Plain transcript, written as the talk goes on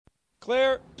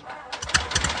Clear. You're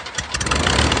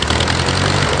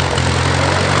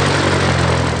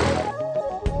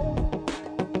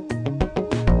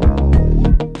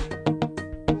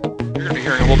going to be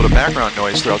hearing a little bit of background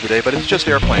noise throughout the day, but it's just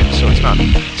airplanes, so it's not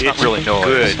really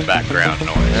noise. Good background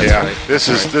noise. Yeah, right. this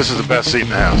is the best seat in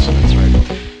the house. That's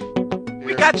right.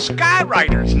 We got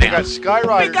skywriters now. We got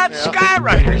skywriters. We got now.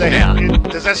 skywriters now.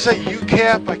 Does that say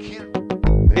UCAP? I can't.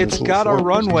 It's got a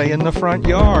runway in the front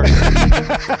yard.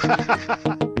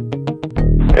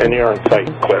 And you're on site,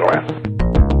 Clearland.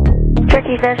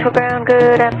 Turkey's National Ground,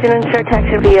 good afternoon, sir.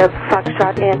 Taxi via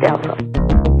Foxtrot and Alpha.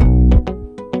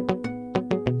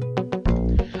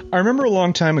 I remember a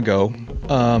long time ago,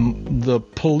 the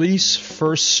police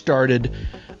first started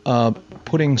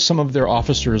putting some of their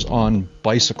officers on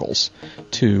bicycles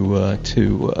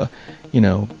to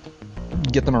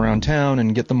get them around town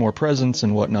and get them more presents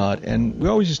and whatnot. And we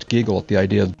always used to giggle at the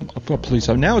idea of police.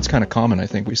 Now it's kind of common, I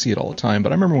think. We see it all the time.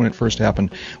 But I remember when it first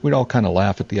happened, we'd all kind of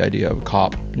laugh at the idea of a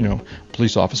cop,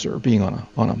 police officer being on a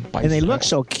bicycle. And they look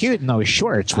so cute in those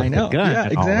shorts with the gun. Yeah,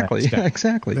 and all that exactly. stuff. Yeah,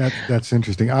 exactly. That's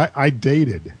interesting. I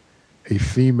dated a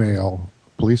female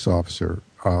police officer,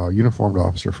 uniformed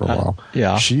officer for a while.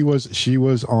 Yeah. She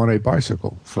was on a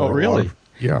bicycle for a really?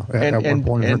 lot of, at one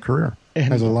point in her career.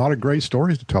 Has a lot of great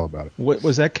stories to tell about it. What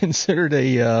was that considered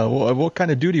what kind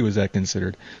of duty was that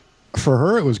considered? For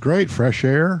her, it was great. Fresh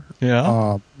air.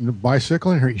 Yeah.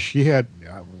 Bicycling. She had,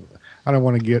 I don't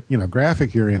want to get,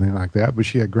 graphic here or anything like that, but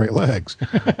she had great legs.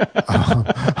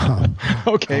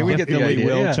 Okay, we get the idea.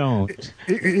 Well toned.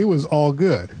 It was all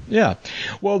good. Yeah.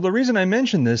 Well, the reason I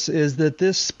mention this is that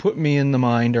this put me in the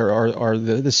mind, or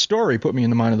this story put me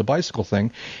in the mind of the bicycle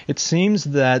thing. It seems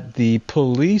that the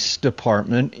police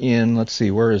department in, let's see,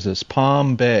 where is this?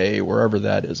 Palm Bay, wherever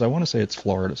that is. I want to say it's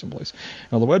Florida someplace.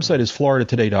 Now, the website is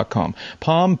floridatoday.com.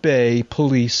 Palm Bay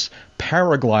Police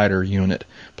Paraglider Unit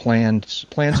plans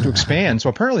to expand. So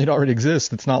apparently it already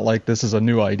exists. It's not like this is a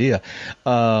new idea.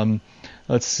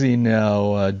 Let's see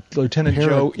now. Lieutenant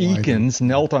Joe Eakins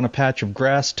knelt on a patch of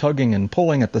grass, tugging and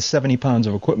pulling at the 70 pounds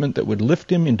of equipment that would lift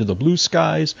him into the blue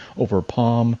skies over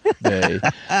Palm Bay.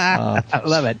 I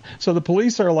love it. So the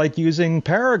police are like using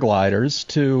paragliders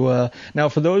to. Now,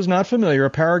 for those not familiar,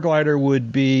 a paraglider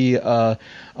would be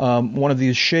one of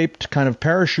these shaped kind of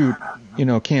parachute,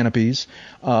 canopies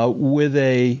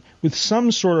with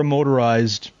some sort of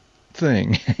motorized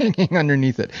thing hanging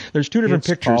underneath it. There's two different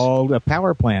pictures. It's called a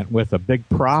power plant with a big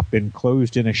prop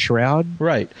enclosed in a shroud.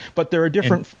 Right, but there are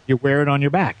different. And you wear it on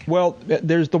your back. Well,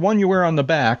 there's the one you wear on the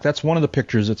back. That's one of the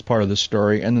pictures that's part of the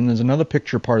story, and then there's another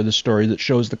picture part of the story that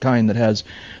shows the kind that has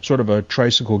sort of a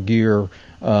tricycle gear,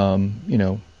 device.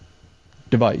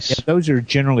 Yeah, those are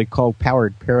generally called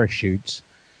powered parachutes,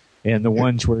 and the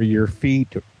ones where your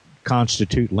feet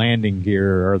constitute landing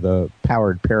gear are the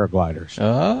powered paragliders.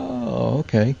 Oh,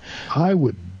 okay. I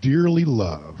would dearly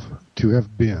love to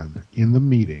have been in the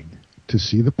meeting to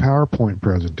see the PowerPoint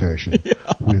presentation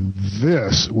when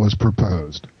this was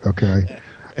proposed. Okay.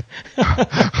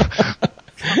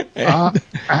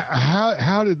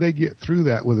 How did they get through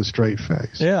that with a straight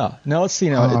face? Yeah. Now let's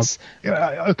see. Now it's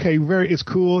okay. It's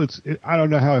cool. I don't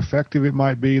know how effective it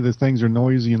might be. The things are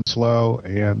noisy and slow,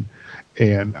 and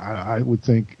I would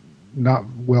think not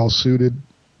well suited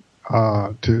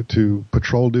to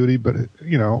patrol duty. But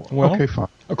okay, fine.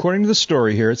 According to the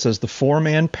story here, it says the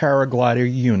 4-man paraglider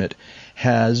unit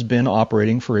has been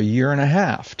operating for a year and a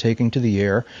half, taking to the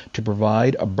air to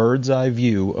provide a bird's eye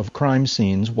view of crime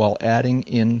scenes while aiding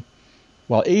in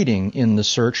the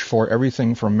search for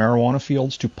everything from marijuana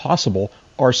fields to possible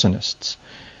arsonists.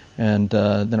 And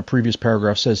then a previous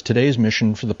paragraph says today's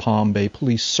mission for the Palm Bay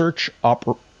Police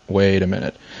Wait a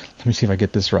minute. Let me see if I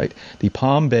get this right. The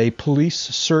Palm Bay Police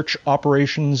Search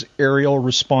Operations Aerial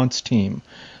Response Team,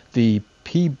 the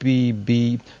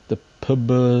PBB, the wait.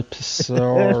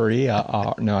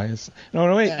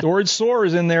 The word SOAR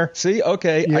is in there. See?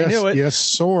 Okay, yes, I knew it. Yes,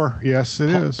 SOAR. Yes, it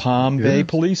is. Palm Bay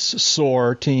Police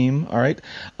SOAR Team. All right.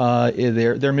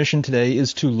 Their mission today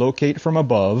is to locate from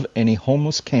above any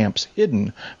homeless camps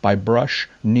hidden by brush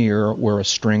near where a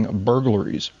string of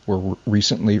burglaries were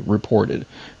recently reported.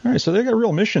 All right, so they got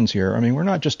real missions here. I mean, we're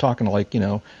not just talking like, keeping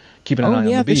an eye on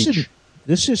the beach.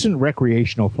 This isn't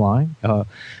recreational flying. And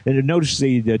notice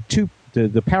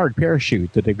the powered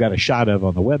parachute that they've got a shot of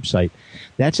on the website.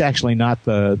 That's actually not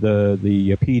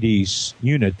the PD's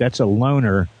unit. That's a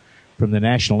loaner from the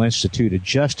National Institute of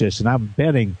Justice, and I'm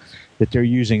betting that they're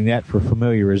using that for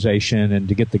familiarization and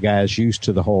to get the guys used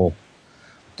to the whole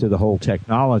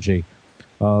technology.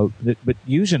 But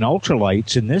using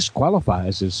ultralights, and this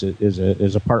qualifies as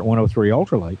a Part 103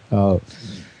 ultralight.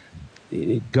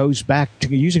 it goes back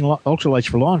to using ultralights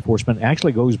for law enforcement.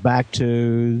 Actually, goes back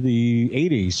to the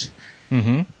 80s.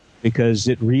 Mm-hmm. Because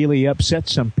it really upset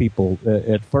some people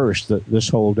at first, this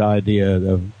whole idea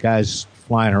of guys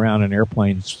flying around in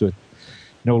airplanes with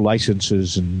no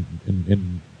licenses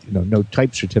and no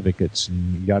type certificates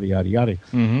and yada, yada, yada.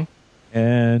 Mm-hmm.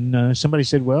 And somebody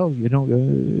said, well,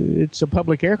 it's a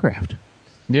public aircraft.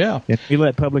 Yeah. And we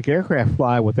let public aircraft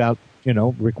fly without,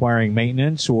 requiring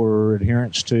maintenance or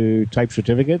adherence to type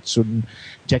certificates. And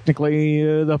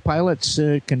technically, the pilots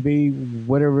can be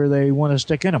whatever they want to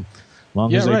stick in them.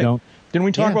 Long as they don't. Didn't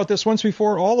we talk about this once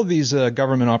before? All of these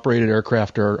government-operated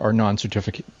aircraft are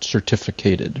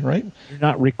non-certificated, right? You're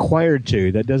not required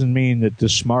to. That doesn't mean that the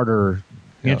smarter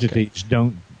entities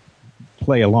don't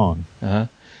play along. Uh-huh.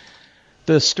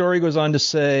 The story goes on to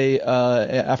say,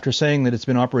 after saying that it's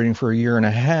been operating for a year and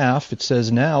a half, it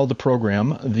says now the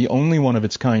program, the only one of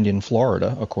its kind in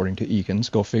Florida, according to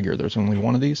Eakins, go figure, there's only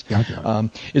one of these,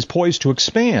 is poised to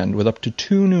expand with up to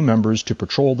 2 new members to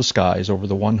patrol the skies over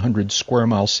the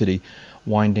 100-square-mile city,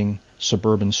 winding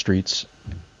suburban streets.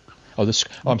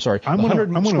 I'm sorry,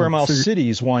 100-square-mile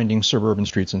cities winding suburban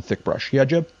streets in thick brush. Yeah,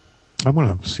 Jeb? I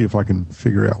want to see if I can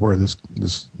figure out where this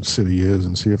city is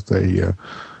and see if they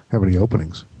have any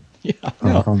openings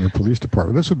on their police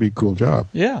department. This would be a cool job.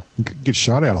 Yeah. You could get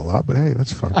shot at a lot, but hey,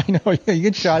 that's fun. I know, yeah, you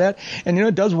get shot at. And,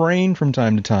 it does rain from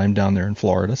time to time down there in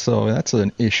Florida, so that's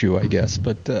an issue, I guess.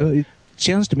 But it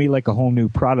sounds to me like a whole new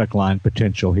product line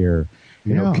potential here.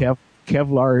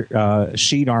 Kevlar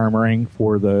seat armoring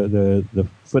for the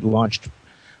foot-launched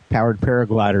powered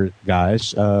paraglider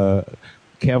guys.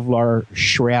 Kevlar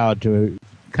shroud to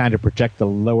kind of protect the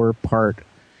lower part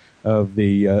of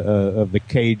the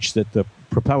cage that the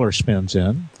propeller spins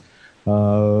in.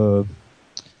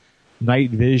 Night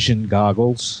vision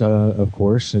goggles, of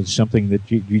course, is something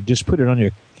that you just put it on your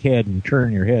head and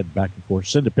turn your head back and forth.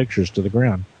 Send the pictures to the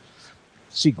ground.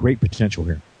 See great potential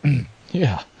here.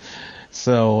 Yeah.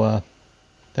 So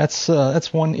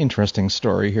that's one interesting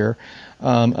story here.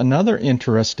 Another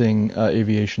interesting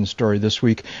aviation story this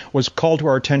week was called to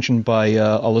our attention by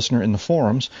a listener in the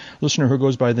forums, a listener who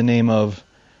goes by the name of,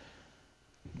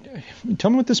 tell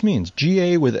me what this means,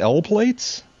 GA with L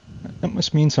plates? That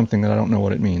must mean something that I don't know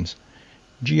what it means.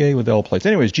 GA with L plates.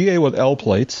 Anyways, GA with L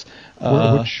plates.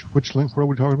 Which link? What are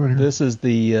we talking about here? This is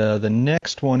the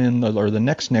next one the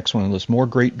next one in the list. More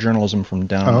great journalism from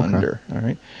down under. All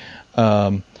right.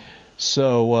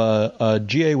 So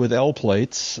GA with L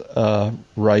plates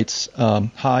writes,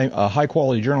 high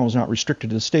quality journalism is not restricted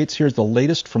to the States. Here's the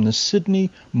latest from the Sydney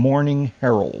Morning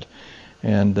Herald.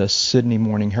 And the Sydney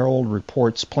Morning Herald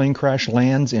reports plane crash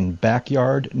lands in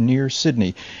backyard near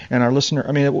Sydney. And our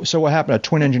listener, so what happened? A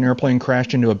twin-engine airplane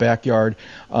crashed into a backyard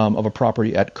of a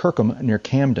property at Kirkham near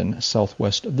Camden,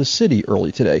 southwest of the city,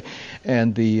 early today.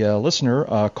 And the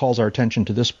listener calls our attention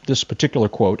to this particular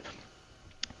quote.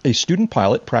 A student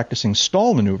pilot practicing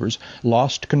stall maneuvers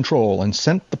lost control and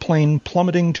sent the plane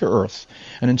plummeting to earth.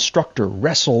 An instructor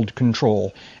wrestled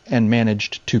control and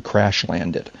managed to crash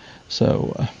land it.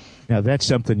 So... Now, that's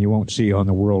something you won't see on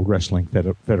the World Wrestling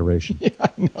Federation. Yeah, I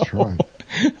know. That's right.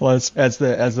 Well, as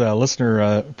a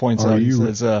listener points out, he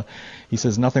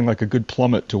says nothing like a good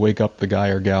plummet to wake up the guy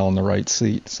or gal in the right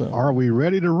seat. So, are we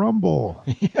ready to rumble?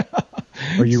 Yeah.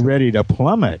 Are you ready to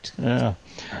plummet? Yeah.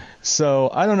 So,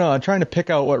 I don't know. I'm trying to pick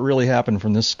out what really happened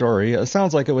from this story. It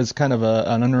sounds like it was kind of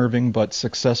an unnerving but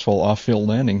successful off-field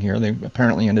landing here. They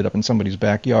apparently ended up in somebody's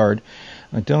backyard.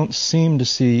 I don't seem to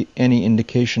see any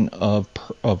indication of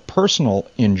personal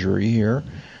injury here.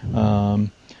 A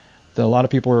lot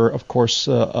of people are, of course,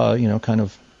 kind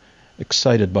of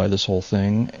excited by this whole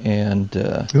thing, and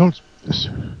a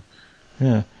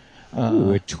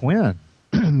twin.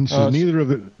 So neither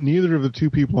of the two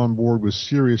people on board was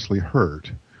seriously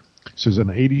hurt. It says a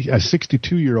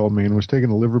 62-year-old man was taken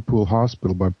to Liverpool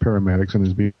Hospital by paramedics and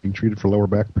is being treated for lower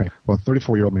back pain, while a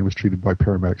 34-year-old man was treated by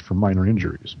paramedics for minor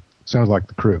injuries. Sounds like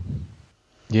the crew.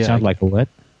 Yeah. Sound like what?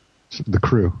 The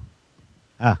crew.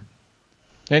 Ah.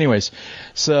 Anyways,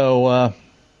 so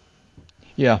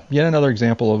yet another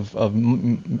example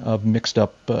of mixed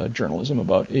up journalism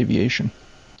about aviation.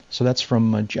 So that's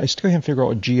from. I still can't figure out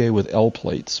what GA with L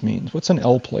plates means. What's an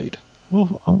L plate?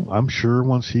 Well, I'm sure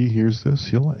once he hears this,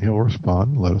 he'll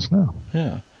respond and let us know.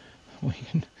 Yeah.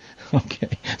 Okay.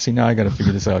 See, now I got to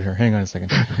figure this out here. Hang on a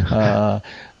second.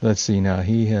 Let's see. Now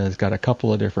he has got a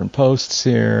couple of different posts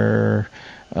here.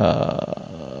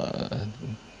 No,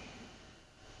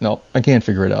 I can't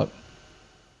figure it out.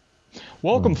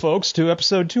 Welcome, folks, to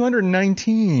episode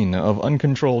 219 of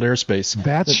Uncontrolled Airspace.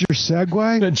 That's your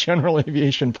segue? The General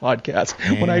Aviation Podcast.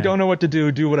 Yeah. When I don't know what to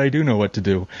do what I do know what to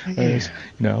do. Yeah.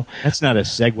 That's not a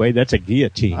segue. That's a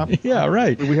guillotine. Yeah,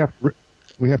 right. We have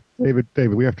David,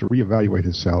 we have to reevaluate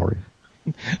his salary.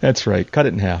 That's right. Cut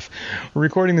it in half. We're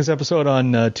recording this episode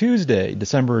on Tuesday,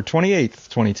 December 28th,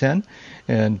 2010.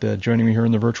 And joining me here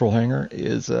in the virtual hangar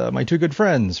is my two good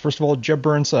friends. First of all, Jeb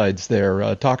Burnside's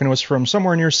there, talking to us from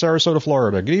somewhere near Sarasota,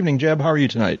 Florida. Good evening, Jeb. How are you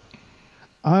tonight?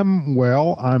 I'm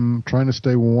well. I'm trying to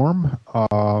stay warm,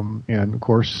 and of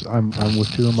course, I'm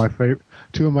with two of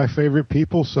my favorite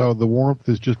people. So the warmth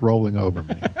is just rolling over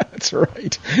me. That's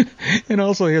right. And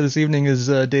also here this evening is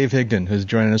Dave Higdon, who's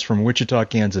joining us from Wichita,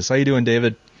 Kansas. How you doing,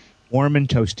 David? Warm and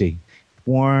toasty.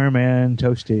 Warm and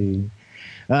toasty.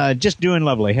 Just doing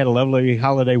lovely. Had a lovely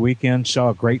holiday weekend.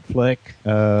 Saw a great flick.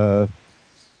 Had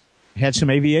some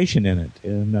aviation in it,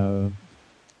 and.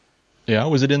 Yeah,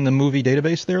 was it in the movie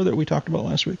database there that we talked about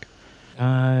last week?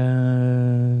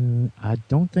 I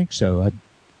don't think so. I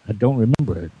don't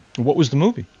remember it. What was the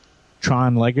movie?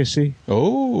 Tron Legacy.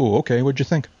 Oh, okay. What'd you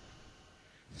think?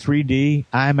 3D,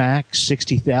 IMAX,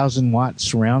 60,000 watt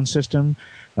surround system.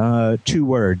 2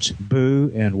 words,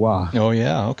 boo and wah. Oh,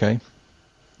 yeah, okay.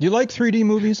 You like 3D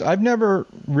movies? I've never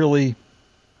really,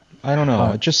 I don't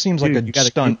know. It just seems like a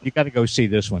stunt. You got to go see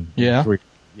this one. Yeah?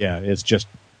 Yeah, it's just...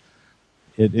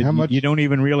 you don't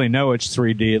even really know it's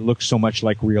 3D. It looks so much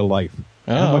like real life.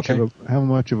 Oh, how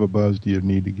much of a buzz do you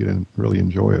need to get in, really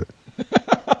enjoy it?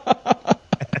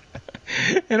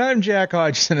 And I'm Jack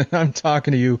Hodgson, and I'm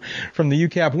talking to you from the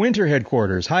UCAP Winter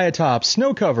Headquarters, high atop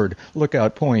snow-covered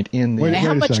Lookout Point in the...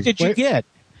 How much did you get?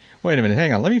 Wait a minute,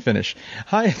 hang on, let me finish.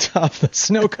 High atop the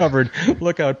snow-covered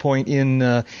Lookout Point in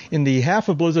the half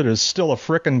a blizzard is still a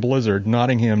frickin' blizzard,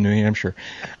 Nottingham, New Hampshire.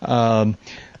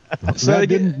 So that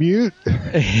didn't mute.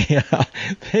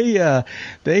 Yeah,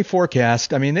 they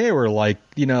forecast. I mean, they were like,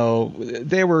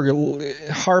 they were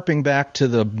harping back to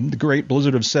the great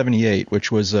blizzard of '78, which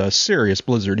was a serious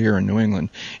blizzard here in New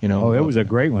England. It was a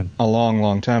great one. A long,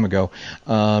 long time ago.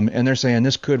 And they're saying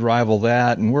this could rival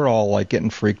that, and we're all like getting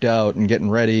freaked out and getting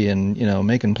ready and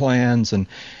making plans and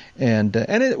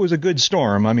it was a good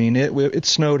storm. I mean, it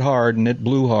snowed hard and it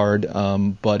blew hard,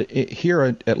 but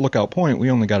here at Lookout Point, we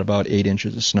only got about 8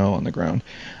 inches of snow on the ground.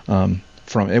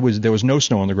 There was no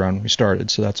snow on the ground when we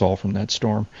started, so that's all from that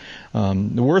storm.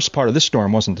 The worst part of this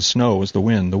storm wasn't the snow; it was the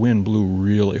wind. The wind blew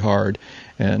really hard,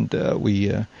 and we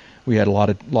had a lot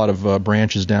of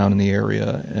branches down in the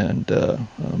area and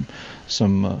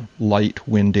some light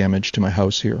wind damage to my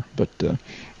house here, but.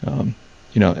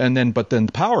 But then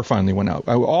the power finally went out.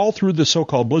 All through the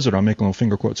so-called blizzard, I'm making little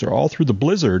finger quotes there, all through the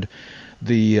blizzard,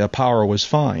 the power was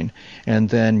fine. And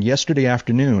then yesterday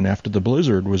afternoon, after the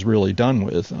blizzard was really done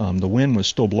with, the wind was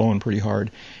still blowing pretty hard.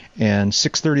 And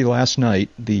 6:30 last night,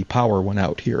 the power went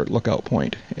out here at Lookout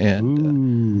Point. And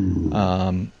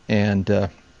you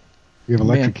have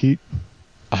electric heat?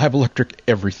 I have electric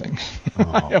everything.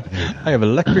 Oh, I have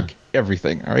electric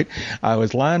everything, all right? I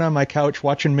was lying on my couch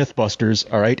watching Mythbusters,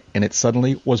 all right, and it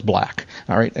suddenly was black,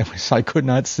 all right? I could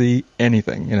not see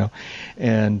anything,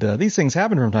 And these things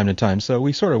happen from time to time, so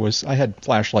I had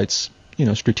flashlights,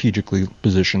 strategically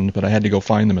positioned, but I had to go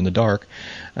find them in the dark.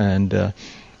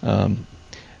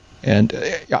 And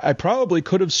I probably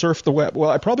could have surfed the web. Well,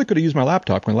 I probably could have used my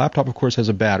laptop. My laptop, of course, has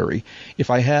a battery.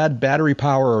 If I had battery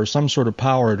power or some sort of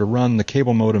power to run the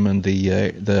cable modem and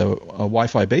the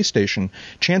Wi-Fi base station,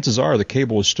 chances are the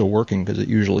cable is still working because it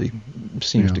usually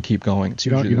seems to keep going. It's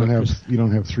you don't have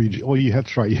 3G. Well, you have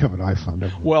to try. You have an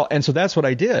iPhone. Well, and so that's what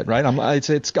I did, right?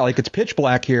 It's pitch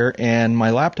black here, and my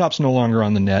laptop's no longer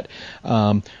on the net.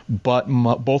 But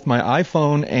both my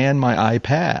iPhone and my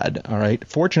iPad, all right.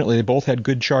 Fortunately, they both had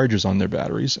good charge on their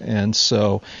batteries, and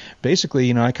so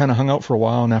basically, I kind of hung out for a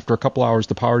while, and after a couple hours,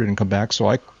 the power didn't come back, so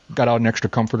I got out an extra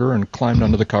comforter and climbed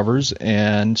under the covers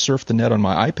and surfed the net on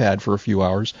my iPad for a few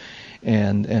hours,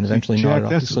 and eventually Jack,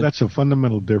 nodded off to sleep. That's a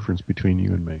fundamental difference between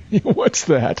you and me. What's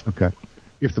that? Okay,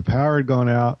 if the power had gone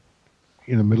out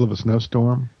in the middle of a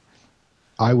snowstorm,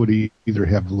 I would either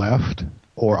have left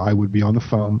or I would be on the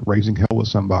phone raising hell with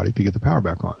somebody to get the power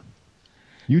back on.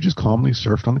 You just calmly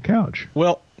surfed on the couch.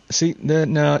 Well, see,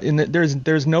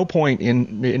 there's no point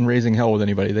in raising hell with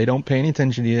anybody. They don't pay any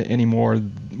attention to you anymore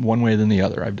one way than the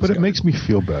other. I've discovered. But it makes me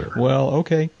feel better. Well,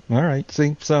 okay, all right.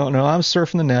 See, so no, I was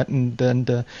surfing the net and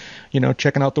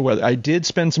checking out the weather. I did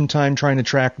spend some time trying to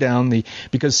track down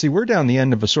because see, we're down the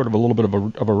end of a sort of a little bit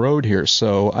of a road here,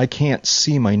 so I can't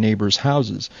see my neighbors'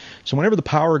 houses. So whenever the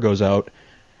power goes out,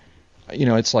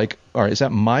 it's like, all right, is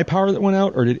that my power that went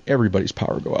out, or did everybody's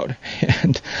power go out?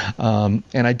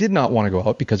 And I did not want to go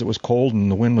out because it was cold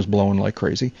and the wind was blowing like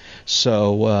crazy.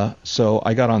 So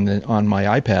I got on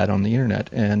my iPad on the internet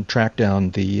and tracked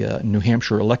down the New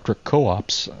Hampshire Electric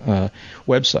Co-op's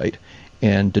website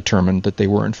and determined that they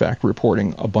were in fact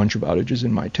reporting a bunch of outages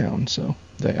in my town. So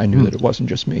I knew that it wasn't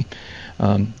just me.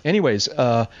 Anyways,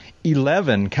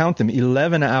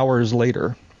 11 hours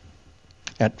later,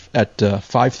 at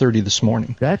 5:30 this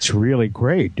morning. That's really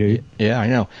great, dude. Yeah, I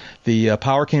know. The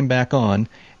power came back on,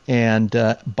 and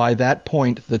by that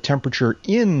point, the temperature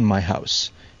in my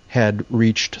house had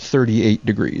reached 38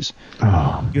 degrees.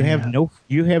 Oh, you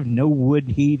have no wood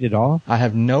heat at all? I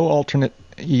have no alternate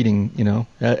heating.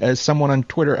 As someone on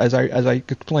Twitter, as I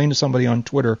explained to somebody on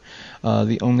Twitter,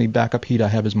 the only backup heat I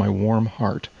have is my warm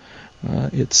heart.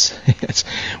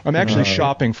 I'm actually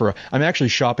shopping for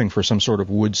some sort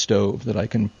of wood stove that I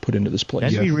can put into this place.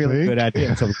 That'd be really good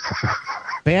idea. It's a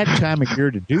bad time of year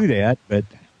to do that, but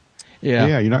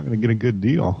yeah, you're not going to get a good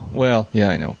deal. Well, yeah,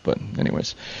 I know, but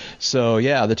anyways, so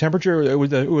yeah, the temperature it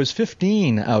was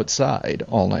 15 outside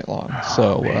all night long,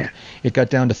 so it got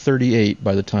down to 38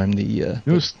 by the time it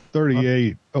was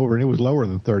 38 over, and it was lower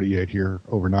than 38 here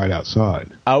overnight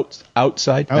outside.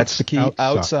 Outside, that's the key.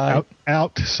 Outside.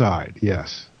 Outside,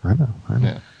 yes, I know.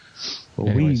 Yeah.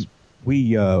 Well,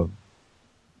 we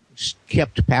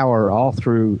kept power all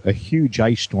through a huge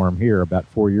ice storm here about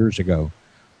 4 years ago.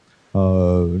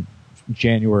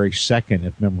 January 2nd,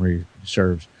 if memory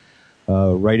serves.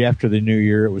 Right after the New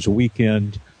Year, it was a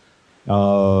weekend.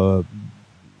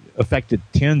 Affected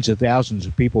tens of thousands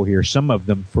of people here, some of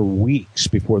them for weeks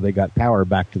before they got power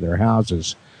back to their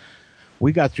houses.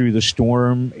 We got through the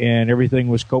storm, and everything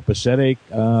was copacetic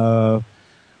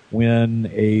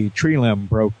when a tree limb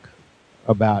broke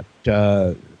about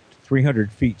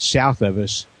 300 feet south of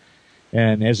us.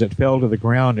 And as it fell to the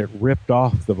ground, it ripped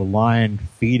off the line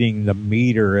feeding the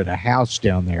meter at a house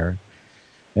down there.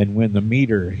 And when the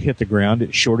meter hit the ground,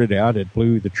 it shorted out. It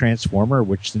blew the transformer,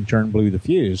 which in turn blew the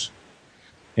fuse.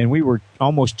 And we were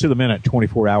almost to the minute,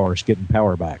 24 hours, getting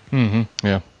power back. Mm-hmm.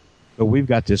 Yeah. But we've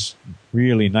got this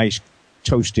really nice,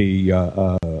 toasty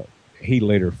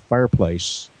heatilator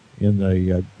fireplace in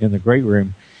the great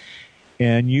room.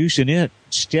 And using it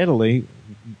steadily,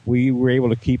 we were able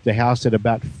to keep the house at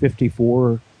about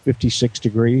 54, 56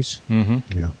 degrees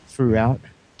throughout.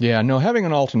 Yeah, no, having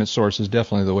an alternate source is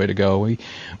definitely the way to go.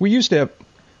 We used to have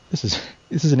this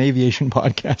is an aviation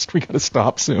podcast. We got to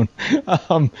stop soon.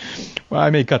 Well, I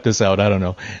may cut this out. I don't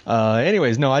know.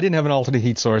 Anyways, no, I didn't have an alternate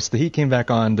heat source. The heat came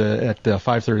back on at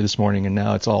 5:30 this morning, and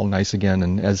now it's all nice again.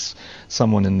 And as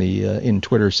someone in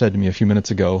Twitter said to me a few minutes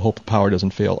ago, hope the power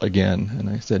doesn't fail again. And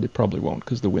I said it probably won't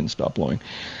because the wind stopped blowing.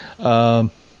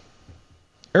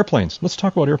 Airplanes. Let's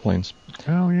talk about airplanes.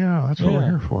 Oh yeah, that's what we're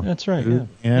here for. That's right. Yeah.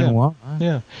 And what?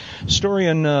 Yeah. Story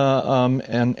on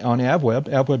AvWeb,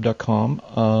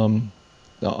 avweb.com.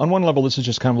 On one level, this is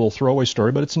just kind of a little throwaway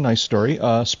story, but it's a nice story.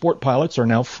 Sport pilots are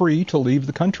now free to leave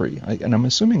the country, and I'm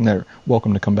assuming they're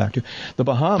welcome to come back to the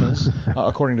Bahamas.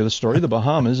 According to the story, the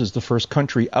Bahamas is the first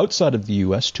country outside of the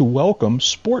U.S. to welcome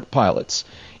sport pilots,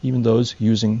 even those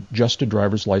using just a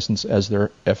driver's license as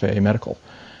their FAA medical.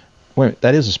 Wait,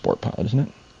 that is a sport pilot, isn't it?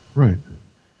 Right.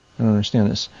 I don't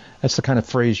understand this. That's the kind of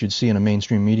phrase you'd see in a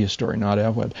mainstream media story, not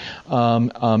AvWeb.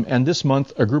 And this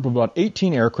month, a group of about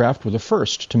 18 aircraft were the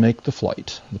first to make the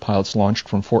flight. The pilots launched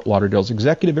from Fort Lauderdale's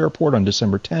Executive Airport on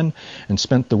December 10 and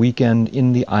spent the weekend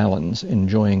in the islands,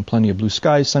 enjoying plenty of blue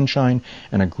skies, sunshine,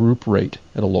 and a group rate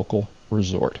at a local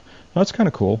resort. Well, that's kind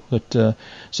of cool. We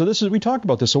talked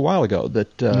about this a while ago.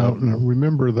 No,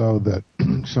 remember, though, that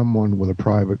someone with a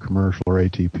private commercial or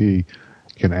ATP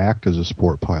can act as a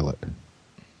sport pilot.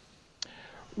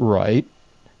 Right.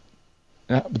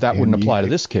 But that wouldn't apply to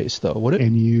this case, though, would it?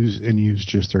 And use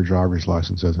just their driver's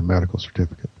license as a medical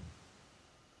certificate.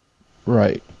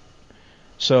 Right.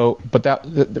 So, but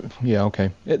yeah,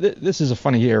 okay. This is a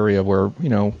funny area where,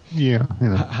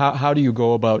 how do you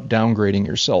go about downgrading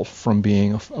yourself from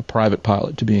being a private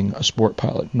pilot to being a sport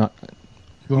pilot? You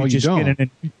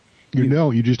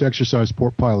don't. You just exercise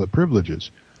sport pilot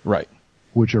privileges. Right.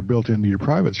 Which are built into your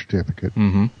private certificate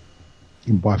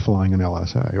by flying an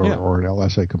LSA or an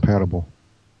LSA compatible.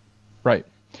 Right.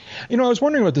 I was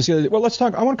wondering about this the other day. Well, let's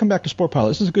talk. I want to come back to sport pilot.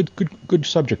 This is a good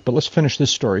subject, but let's finish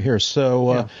this story here.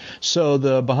 So, so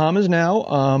the Bahamas now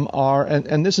are,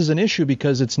 and this is an issue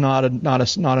because it's not an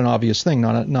obvious thing,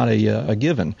 not a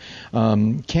given.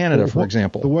 Canada, for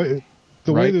example.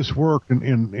 The way this worked,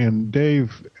 and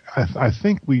Dave, I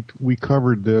think we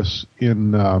covered this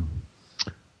in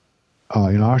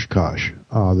Oshkosh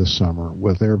this summer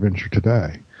with AirVenture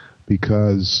Today.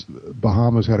 because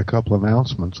Bahamas had a couple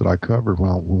announcements that I covered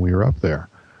when we were up there.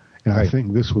 And I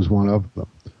think this was one of them,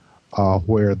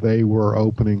 where they were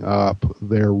opening up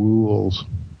their rules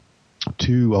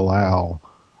to allow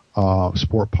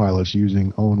sport pilots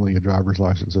using only a driver's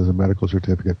license as a medical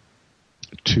certificate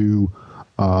to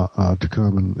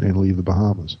come and leave the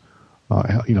Bahamas.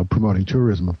 Promoting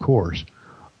tourism, of course.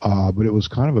 But it was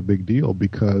kind of a big deal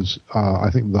because I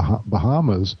think the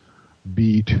Bahamas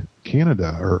beat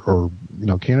Canada, or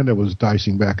Canada was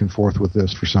dicing back and forth with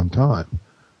this for some time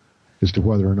as to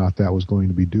whether or not that was going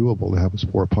to be doable to have a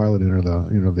sport pilot enter their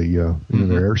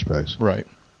airspace. Right.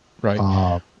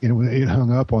 It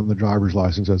hung up on the driver's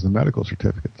license as the medical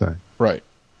certificate thing. Right.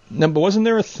 Now, but wasn't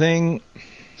there a thing?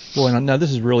 Well, now this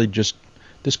is really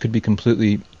this could be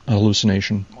completely a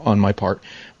hallucination on my part,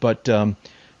 but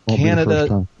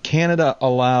Canada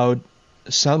allowed,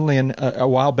 suddenly a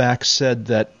while back said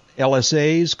that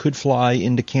LSAs could fly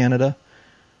into Canada,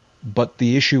 but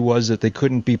the issue was that they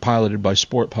couldn't be piloted by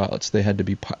sport pilots. They had to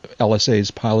be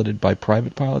LSAs piloted by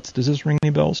private pilots. Does this ring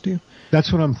any bells to you?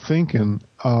 That's what I'm thinking.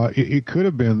 It could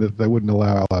have been that they wouldn't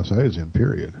allow LSAs in,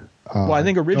 period. Well, I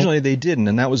think originally they didn't,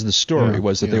 and that was the story,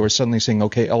 they were suddenly saying,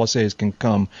 okay, LSAs can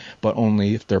come, but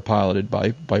only if they're piloted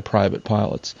by private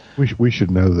pilots. We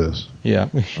should know this. Yeah.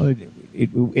 At the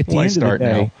end of the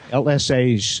day,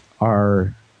 LSAs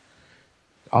are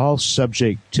all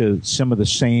subject to some of the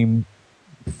same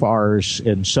FARs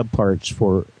and subparts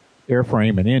for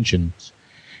airframe and engines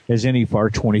as any FAR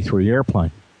 23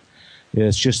 airplane.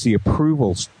 It's just the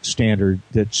approval standard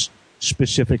that's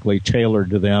specifically tailored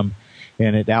to them,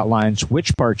 and it outlines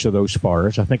which parts of those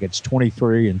FARs. I think it's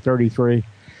 23 and 33,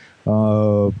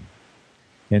 and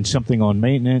something on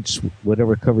maintenance,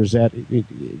 whatever covers that.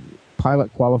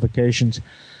 Pilot qualifications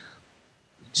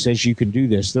says you can do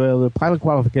this. The pilot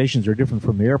qualifications are different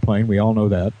from the airplane. We all know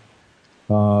that.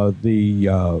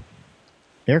 The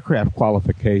aircraft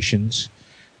qualifications,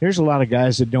 there's a lot of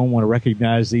guys that don't want to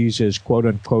recognize these as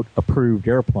quote-unquote approved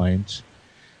airplanes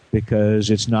because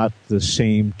it's not the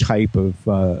same type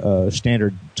of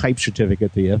standard type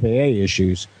certificate the FAA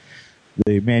issues.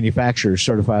 The manufacturer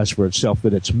certifies for itself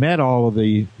that it's met all of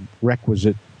the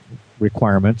requisite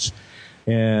requirements,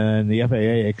 and the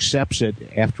FAA accepts it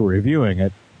after reviewing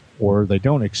it, or they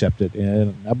don't accept it.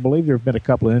 And I believe there have been a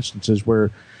couple of instances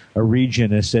where a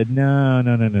region has said, no,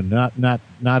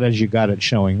 not as you got it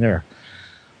showing there.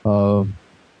 So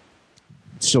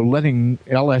letting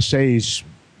LSAs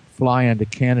fly into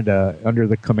Canada under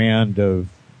the command of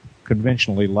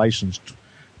conventionally licensed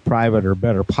private or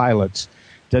better pilots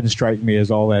doesn't strike me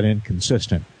as all that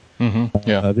inconsistent. Mm-hmm.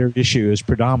 Yeah. Their issue has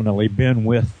predominantly been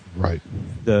with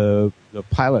the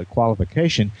pilot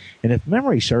qualification. And if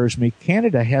memory serves me,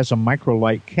 Canada has a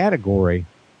microlight category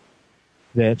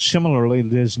that similarly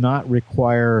does not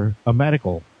require a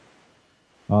medical,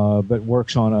 but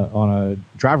works on a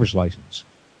driver's license.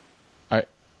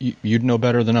 You'd know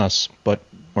better than us,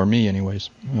 or me,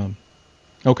 anyways.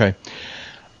 Okay.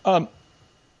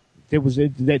 It was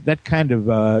that kind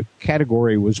of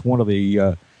category was one of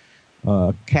the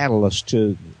catalysts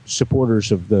to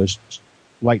supporters of the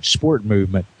light sport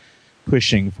movement,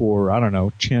 pushing for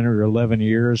 10 or 11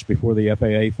 years before the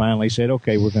FAA finally said,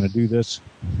 okay, we're going to do this.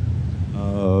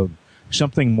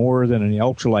 Something more than an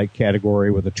ultralight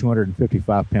category with a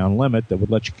 255-pound limit that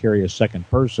would let you carry a second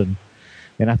person.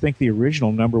 And I think the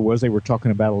original number was they were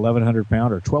talking about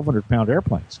 1,100-pound or 1,200-pound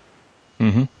airplanes.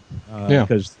 Mm-hmm.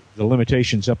 Because the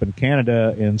limitations up in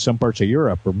Canada and some parts of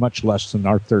Europe are much less than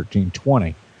our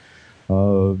 1320.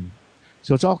 So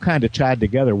it's all kind of tied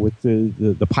together with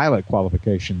the pilot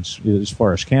qualifications as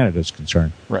far as Canada is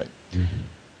concerned. Right. Mm-hmm.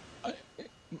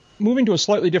 Moving to a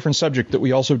slightly different subject that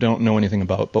we also don't know anything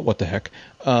about, but what the heck,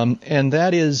 and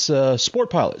that is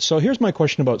sport pilot. So here's my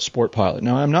question about sport pilot.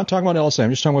 Now, I'm not talking about LSA, I'm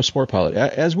just talking about sport pilot.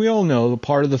 As we all know,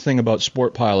 part of the thing about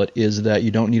sport pilot is that you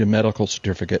don't need a medical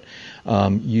certificate.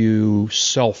 You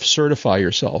self-certify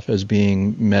yourself as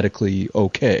being medically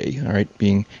okay, all right,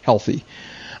 being healthy.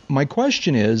 My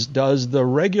question is, does the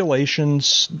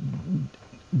regulations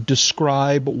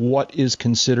describe what is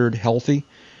considered healthy?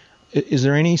 Is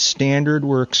there any standard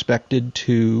we're expected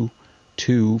to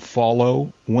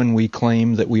follow when we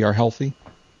claim that we are healthy?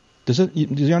 Do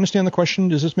you understand the question?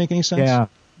 Does this make any sense?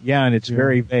 Yeah, and it's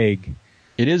very vague.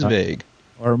 It is vague.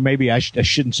 Or maybe I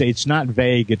shouldn't say it's not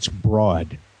vague, it's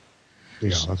broad.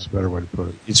 Yeah, that's a better way to put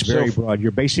it. It's very broad.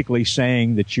 You're basically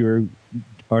saying that you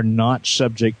are not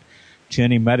subject to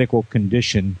any medical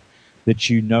condition that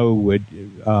you know would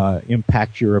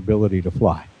impact your ability to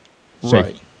fly.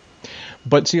 Right.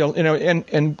 But see,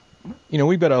 and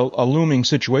we've got a looming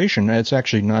situation. It's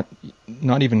actually not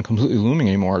even completely looming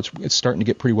anymore. It's starting to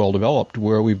get pretty well developed,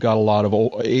 where we've got a lot of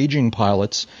aging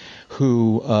pilots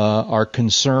who are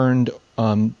concerned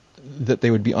that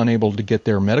they would be unable to get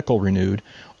their medical renewed,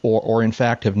 or in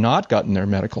fact have not gotten their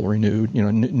medical renewed.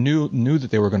 Knew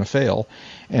that they were going to fail,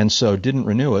 and so didn't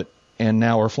renew it, and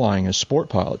now are flying as sport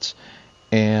pilots.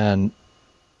 And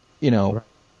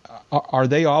are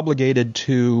they obligated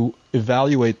to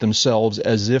evaluate themselves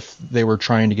as if they were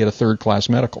trying to get a third-class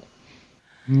medical?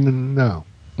 No.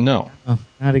 No.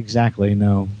 Not exactly,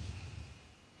 no.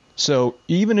 So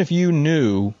even if you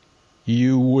knew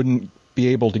you wouldn't be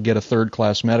able to get a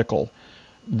third-class medical,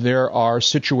 there are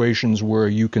situations where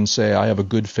you can say, I have a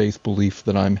good faith belief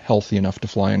that I'm healthy enough to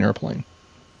fly an airplane.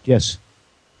 Yes.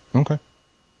 Okay.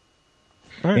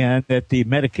 All right. And that any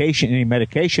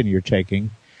medication you're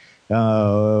taking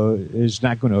is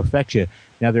not going to affect you.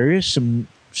 Now, there is some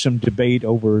debate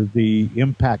over the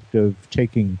impact of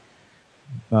taking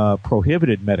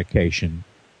prohibited medication,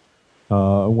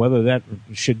 whether that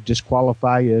should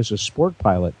disqualify you as a sport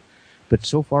pilot. But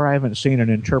so far, I haven't seen an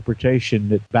interpretation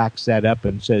that backs that up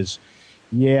and says,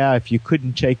 yeah, if you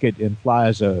couldn't take it and fly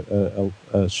as a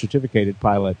certificated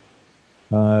pilot,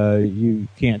 you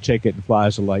can't take it and fly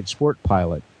as a light sport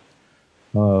pilot.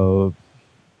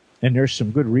 And there's some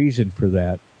good reason for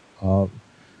that.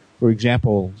 For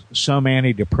example, some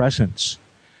antidepressants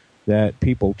that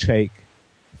people take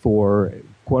for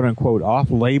quote-unquote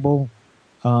off-label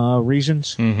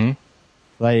reasons,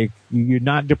 like you're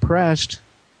not depressed,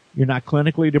 you're not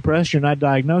clinically depressed, you're not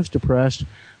diagnosed depressed,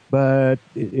 but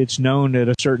it's known that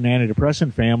a certain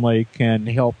antidepressant family can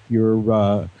help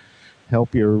your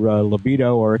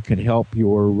libido, or it can help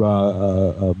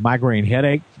your migraine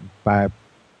headache. By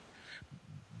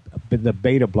the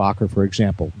beta blocker, for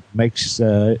example, makes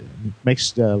a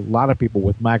lot of people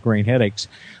with migraine headaches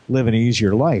live an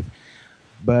easier life.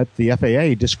 But the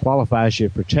FAA disqualifies you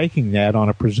for taking that on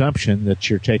a presumption that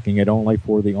you're taking it only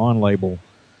for the on-label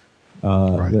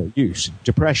use.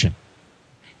 Depression.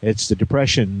 It's the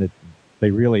depression that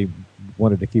they really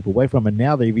wanted to keep away from, and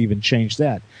now they've even changed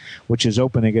that, which is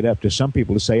opening it up to some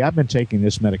people to say, I've been taking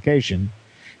this medication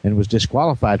and was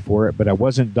disqualified for it, but I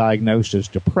wasn't diagnosed as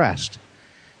depressed.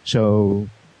 So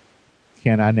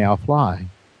can I now fly?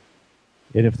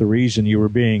 And if the reason you were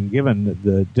being given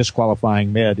the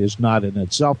disqualifying med is not in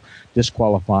itself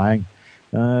disqualifying,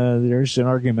 there's an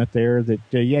argument there that,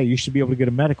 you should be able to get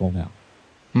a medical now.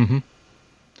 Mm-hmm.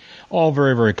 All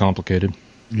very, very complicated.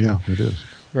 Yeah, it is.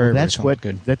 Very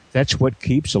complicated. That's what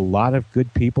keeps a lot of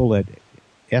good people at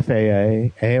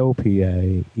FAA,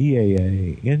 AOPA,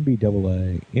 EAA,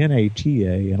 NBAA,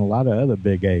 NATA, and a lot of other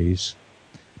big A's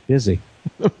busy.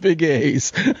 Big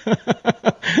A's.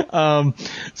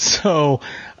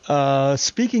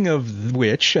 Speaking of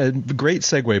which, great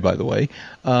segue, by the way,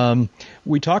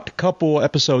 we talked a couple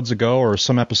episodes ago, or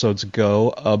some episodes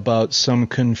ago, about some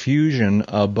confusion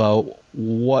about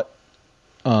what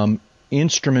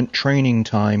instrument training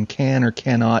time can or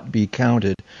cannot be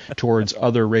counted towards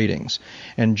other ratings.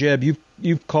 And Jeb,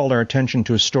 you've called our attention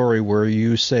to a story where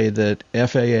you say that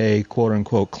FAA, quote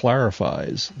unquote,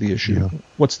 clarifies the issue. Yeah.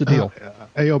 What's the deal?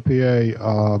 AOPA,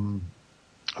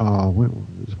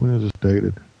 when is this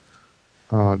dated?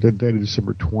 Dated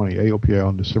December 20. AOPA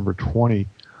on December 20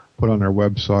 put on their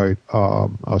website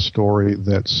a story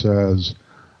that says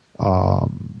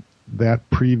that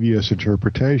previous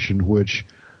interpretation, which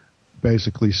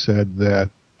basically said that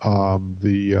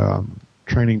the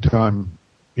training time,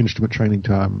 instrument training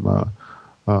time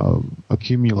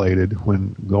accumulated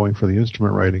when going for the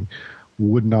instrument rating,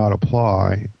 would not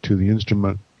apply to the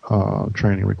instrument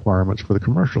training requirements for the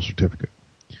commercial certificate.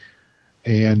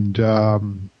 And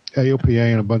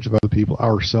AOPA and a bunch of other people,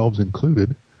 ourselves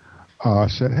included,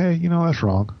 said, hey, that's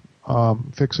wrong.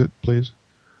 Fix it, please.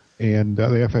 And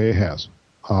the FAA has.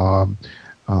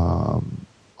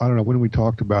 I don't know when we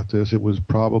talked about this. It was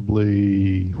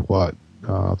probably, 3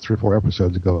 or 4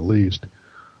 episodes ago at least.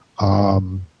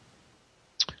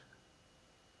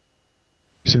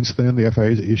 Since then, the FAA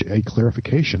has issued a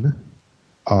clarification,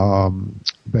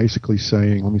 basically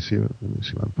saying, let me see if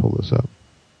I can pull this up.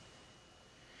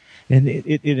 And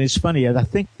it is funny. I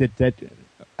think that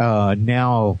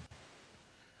now,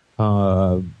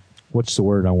 what's the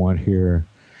word I want here?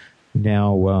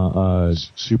 Now,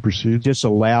 supersede,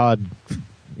 disallowed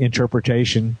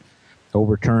interpretation,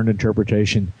 overturned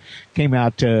interpretation, came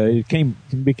out. Became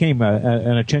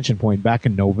an attention point back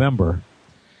in November,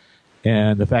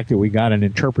 and the fact that we got an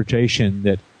interpretation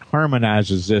that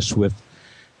harmonizes this with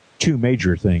two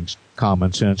major things: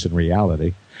 common sense and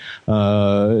reality.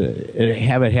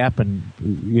 Have it happen,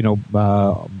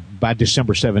 by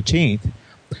December 17th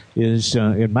is,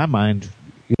 in my mind,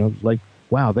 like,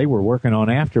 wow, they were working on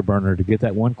Afterburner to get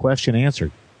that one question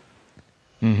answered.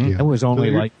 Mm-hmm. It was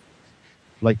only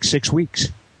like 6 weeks.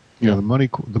 Yeah, the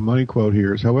money quote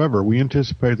here is, however, we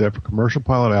anticipate that for commercial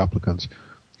pilot applicants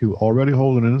who already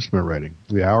hold an instrument rating,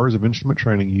 the hours of instrument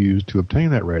training used to obtain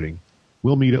that rating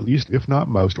will meet at least, if not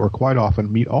most, or quite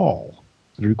often meet all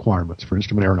the requirements for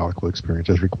instrument aeronautical experience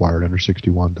as required under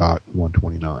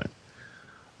 61.129,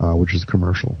 which is the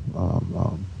commercial,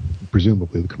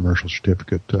 presumably the commercial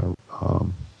certificate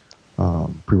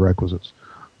prerequisites.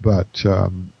 But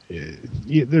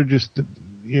they're just,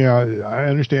 I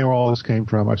understand where all this came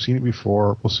from. I've seen it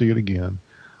before. We'll see it again.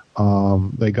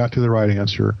 They got to the right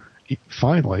answer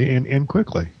finally and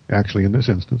quickly, actually, in this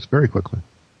instance, very quickly.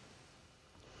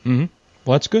 Mm-hmm.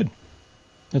 Well, that's good.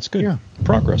 That's good. Yeah.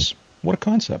 Progress. What a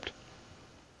concept.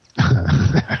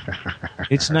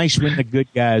 It's nice when the good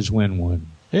guys win one.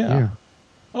 Yeah.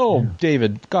 Oh, yeah.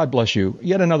 David, God bless you.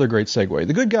 Yet another great segue.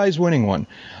 The good guy's winning one.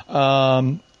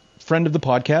 Friend of the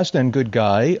podcast and good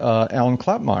guy, Alan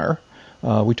Klapmeyer.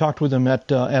 We talked with him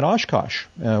at Oshkosh,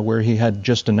 where he had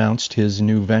just announced his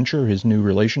new venture, his new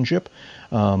relationship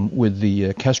with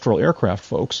the Kestrel aircraft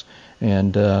folks.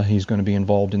 And he's going to be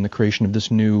involved in the creation of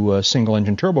this new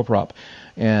single-engine turboprop.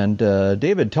 And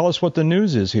David, tell us what the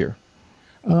news is here.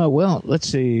 Well, let's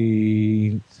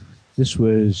see. This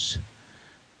was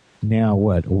now,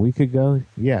 a week ago?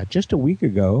 Yeah, just a week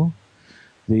ago.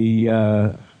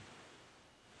 The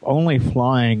only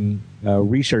flying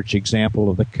research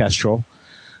example of the Kestrel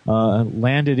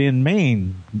landed in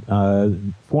Maine, almost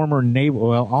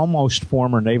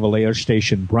former Naval Air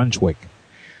Station Brunswick.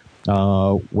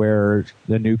 Where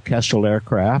the new Kestrel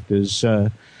aircraft is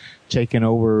taking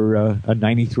over a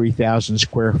 93,000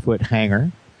 square foot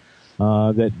hangar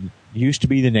that used to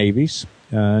be the Navy's.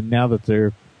 Now that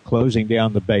they're closing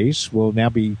down the base, will now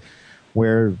be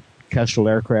where Kestrel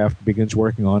aircraft begins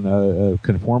working on a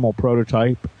conformal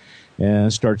prototype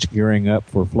and starts gearing up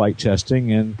for flight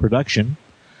testing and production.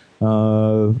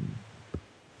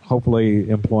 Hopefully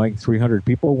employing 300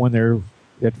 people when they're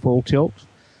at full tilt,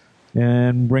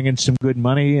 and bringing some good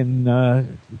money in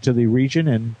to the region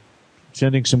and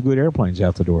sending some good airplanes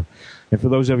out the door. And for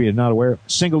those of you not aware,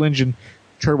 single-engine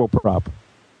turboprop,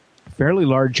 fairly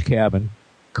large cabin,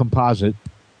 composite,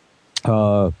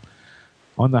 on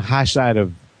the high side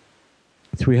of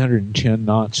 310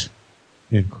 knots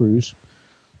in cruise.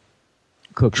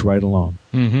 Cooks right along.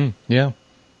 Mm-hmm. Yeah.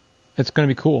 It's going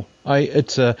to be cool.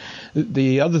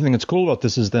 The other thing that's cool about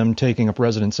this is them taking up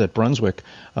residence at Brunswick.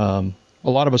 A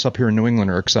lot of us up here in New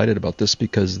England are excited about this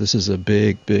because this is a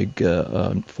big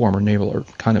former naval, or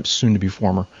kind of soon-to-be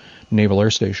former naval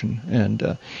air station.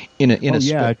 And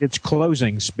its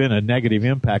closing's been a negative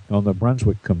impact on the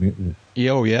Brunswick community.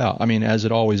 Oh, yeah. I mean, as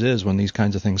it always is when these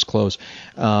kinds of things close.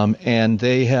 And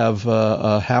they have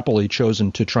happily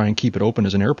chosen to try and keep it open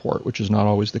as an airport, which is not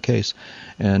always the case.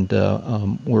 And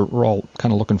we're all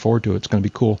kind of looking forward to it. It's going to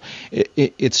be cool.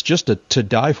 It's just a to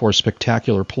die for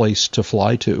spectacular place to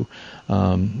fly to.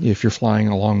 If you're flying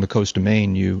along the coast of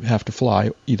Maine, you have to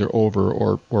fly either over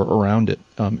or around it,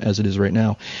 as it is right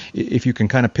now. If you can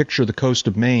kind of picture the coast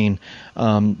of Maine,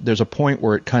 there's a point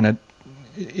where it kind of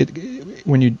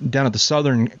when you're down at the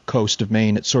southern coast of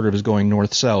Maine, it sort of is going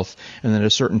north-south, and then at a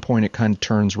certain point it kind of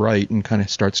turns right and kind of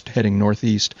starts heading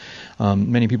northeast.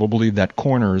 Many people believe that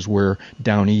corner is where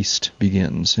down east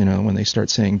begins, when they start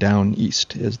saying down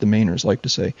east, as the Mainers like to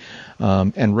say.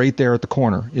 And right there at the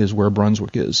corner is where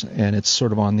Brunswick is, and it's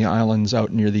sort of on the islands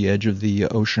out near the edge of the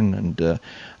ocean, and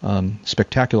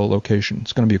spectacular location.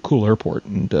 It's going to be a cool airport,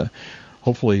 and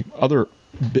hopefully other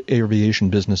aviation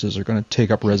businesses are going to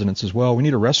take up residence as well. We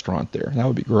need a restaurant there. That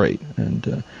would be great.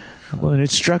 And and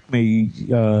it struck me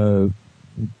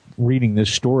reading this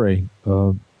story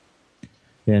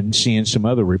and seeing some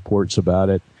other reports about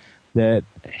it, that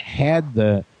had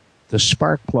the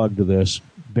spark plug to this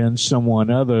been someone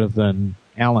other than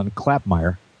Alan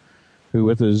Klapmeyer, who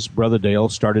with his brother Dale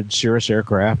started Cirrus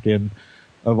Aircraft in,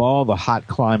 of all the hot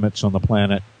climates on the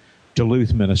planet,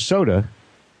 Duluth, Minnesota,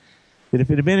 that if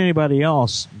it had been anybody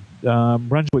else,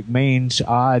 Brunswick, Maine's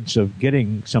odds of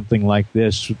getting something like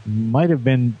this might have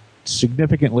been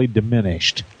significantly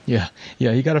diminished. Yeah,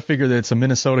 you got to figure that it's a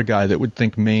Minnesota guy that would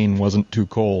think Maine wasn't too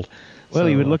cold. Well,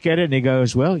 he would look at it and he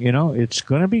goes, well, it's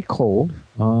going to be cold,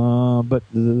 but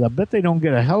I bet they don't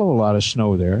get a hell of a lot of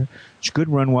snow there. It's a good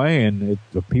runway, and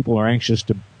the people are anxious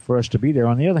for us to be there.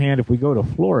 On the other hand, if we go to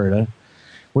Florida,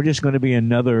 we're just going to be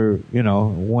another,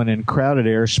 one in crowded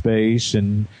airspace,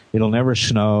 and it'll never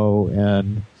snow,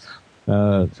 and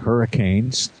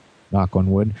hurricanes, knock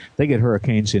on wood. They get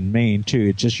hurricanes in Maine, too.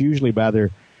 It's just usually by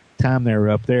their time they were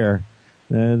up there,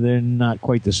 they're not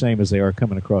quite the same as they are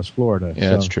coming across Florida.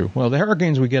 Yeah, that's true. Well, the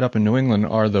hurricanes we get up in New England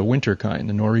are the winter kind,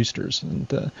 the nor'easters, and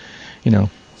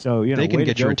so they can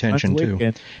get your attention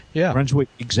too. Yeah, Brunswick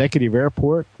Executive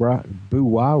Airport,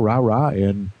 boo-wah, rah-rah,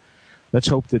 and let's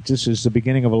hope that this is the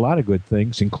beginning of a lot of good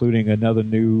things, including another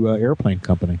new airplane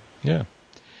company. Yeah.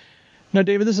 Now,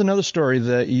 David, this is another story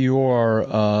that you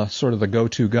are sort of the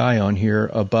go-to guy on here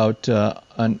about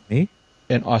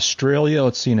in Australia.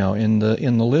 Let's see now. In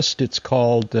the list, it's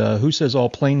called "Who Says All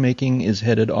Plane Making is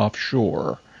Headed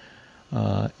Offshore,"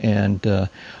 and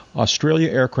Australia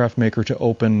aircraft maker to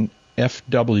open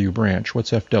FW branch.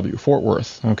 What's FW? Fort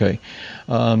Worth. Okay.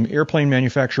 Airplane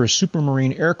manufacturer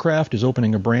Supermarine Aircraft is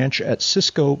opening a branch at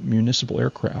Cisco Municipal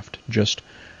Aircraft,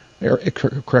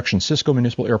 Cisco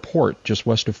Municipal Airport, just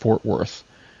west of Fort Worth.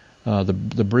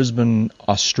 The Brisbane,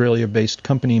 Australia-based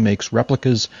company makes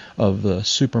replicas of the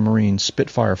Supermarine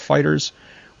Spitfire fighters,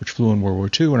 which flew in World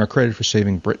War II and are credited for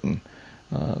saving Britain.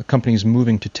 The company is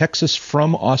moving to Texas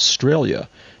from Australia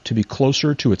to be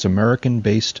closer to its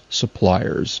American-based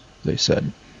suppliers, they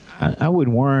said. I would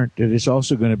warrant that it's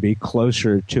also going to be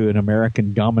closer to an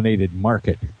American-dominated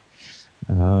market.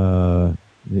 To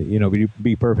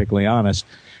be perfectly honest.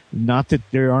 Not that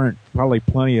there aren't probably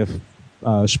plenty of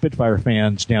Spitfire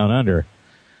fans down under,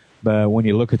 but when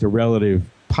you look at the relative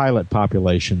pilot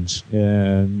populations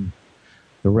and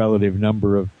the relative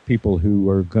number of people who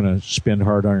are going to spend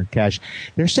hard-earned cash,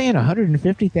 they're saying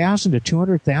 $150,000 to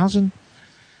 $200,000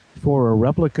 for a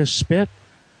replica Spit.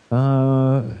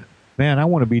 Man, I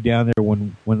want to be down there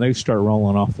when they start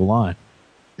rolling off the line.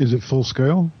 Is it full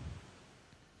scale?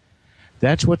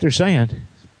 That's what they're saying.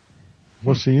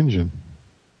 What's the engine?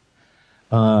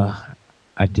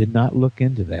 I did not look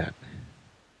into that.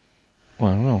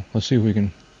 Well, I don't know. Let's see if we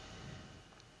can.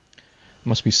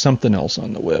 Must be something else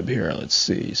on the web here. Let's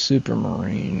see.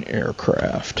 Supermarine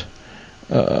Aircraft.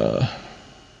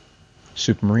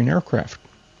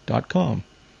 Supermarineaircraft.com.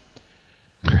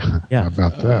 Yeah. How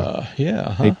about that?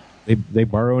 Yeah. Huh? They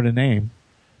borrowed a name.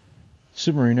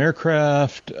 Supermarine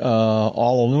Aircraft,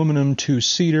 all aluminum,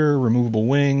 2-seater, removable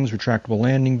wings, retractable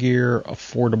landing gear,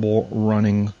 affordable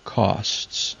running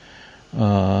costs.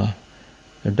 There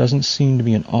doesn't seem to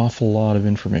be an awful lot of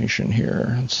information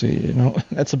here. Let's see.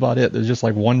 That's about it. There's just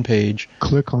like one page.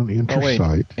 Click on Enter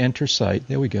Site. Enter Site.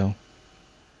 There we go.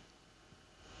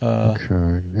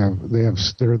 Okay.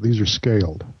 These are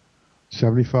scaled.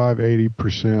 75,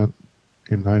 80%,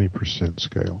 and 90%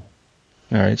 scale.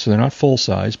 All right, so they're not full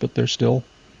size, but they're still,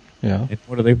 yeah. And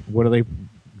what are they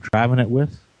driving it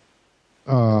with?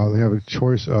 They have a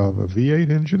choice of a V8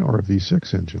 engine or a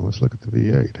V6 engine. Let's look at the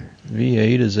V8.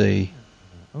 V8 is a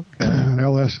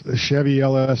Chevy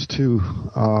LS2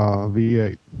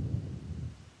 V8,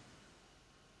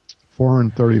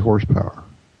 430 horsepower.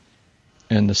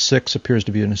 And the 6 appears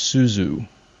to be an Isuzu. I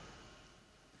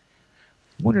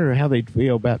wonder how they'd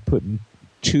feel about putting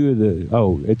two of the.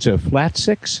 Oh, it's a flat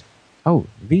 6. Oh,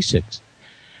 V6.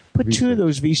 Put V6. Two of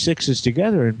those V6s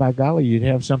together, and by golly, you'd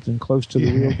have something close to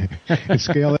the real.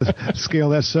 Scale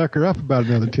that sucker up about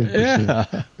another 10%.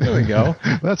 Yeah, there we go.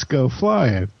 Let's go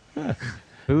flying.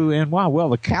 Who and why? Well,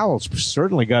 the cowl's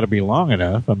certainly got to be long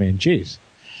enough. I mean, geez.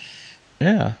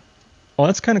 Yeah. Well,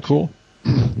 that's kind of cool.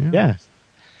 Yeah.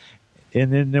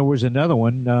 And then there was another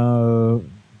one,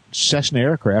 Cessna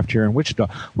Aircraft here in Wichita.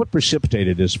 What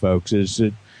precipitated this, folks, is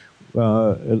that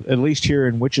at least here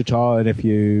in Wichita, and if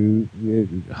you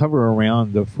hover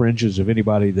around the fringes of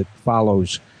anybody that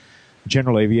follows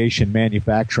general aviation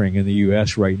manufacturing in the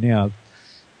U.S. right now,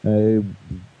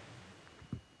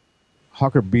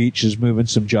 Hawker Beach is moving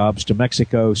some jobs to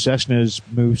Mexico. Cessna's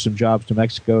moved some jobs to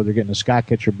Mexico. They're getting a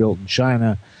Skycatcher built in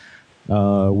China.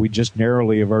 We just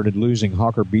narrowly averted losing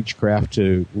Hawker Beechcraft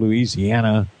to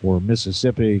Louisiana or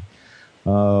Mississippi.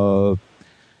 And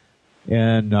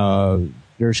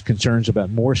there's concerns about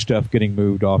more stuff getting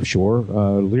moved offshore.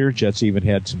 Learjet's even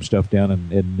had some stuff down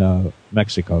in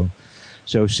Mexico.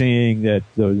 So seeing that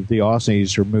the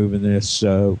Aussies are moving this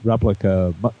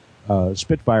replica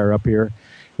Spitfire up here,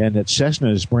 and that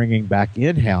Cessna is bringing back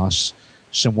in-house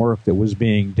some work that was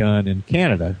being done in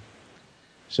Canada.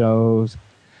 So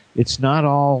it's not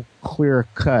all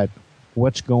clear-cut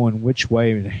what's going which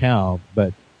way and how,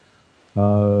 but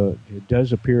it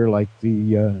does appear like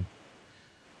the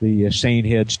sane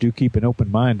heads do keep an open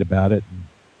mind about it,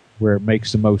 where it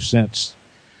makes the most sense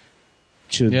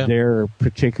to their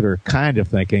particular kind of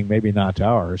thinking, maybe not to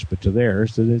ours, but to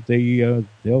theirs, that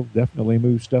they'll definitely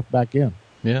move stuff back in.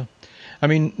 Yeah. I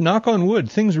mean, knock on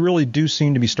wood, things really do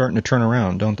seem to be starting to turn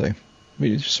around, don't they? I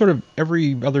mean, it's sort of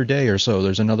every other day or so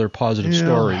there's another positive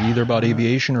story, either about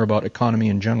aviation or about economy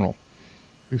in general.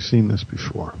 We've seen this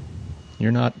before.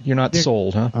 You're not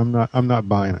sold, huh? I'm not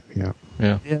buying it. Yeah.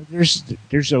 Yeah.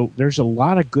 There's a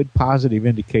lot of good positive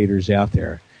indicators out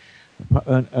there.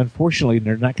 Unfortunately,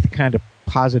 they're not the kind of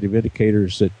positive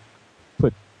indicators that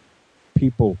put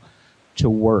people to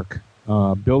work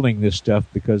building this stuff,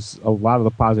 because a lot of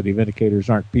the positive indicators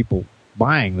aren't people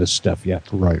buying this stuff yet.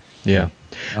 Right. Yeah.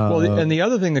 Well, and the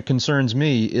other thing that concerns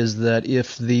me is that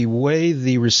if the way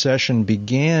the recession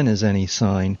began is any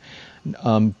sign,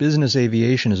 business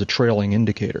aviation is a trailing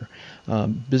indicator.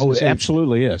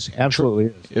 Absolutely is.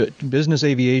 Absolutely is. Business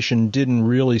aviation didn't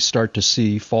really start to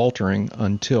see faltering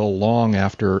until long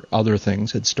after other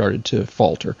things had started to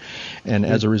falter. And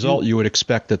as a result, you would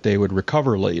expect that they would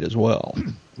recover late as well.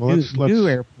 New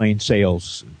airplane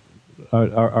sales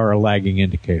are a lagging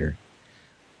indicator.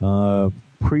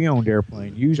 Pre-owned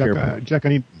airplane, used airplane. Jack, I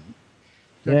need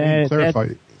to clarify.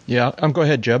 Yeah, go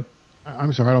ahead, Jeb.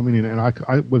 I'm sorry, I don't mean it, and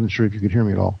I wasn't sure if you could hear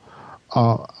me at all.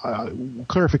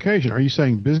 Clarification, are you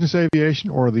saying business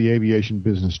aviation or the aviation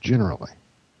business generally?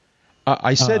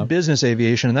 I said business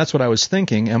aviation, and that's what I was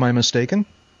thinking. Am I mistaken?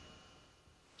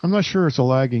 I'm not sure it's a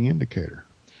lagging indicator.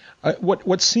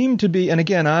 What seemed to be, and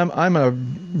again, I'm a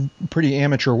pretty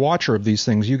amateur watcher of these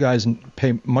things. You guys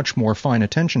pay much more fine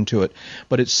attention to it.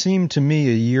 But it seemed to me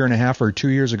a year and a half or 2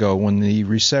 years ago, when the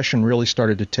recession really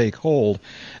started to take hold,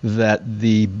 that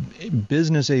the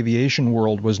business aviation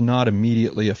world was not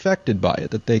immediately affected by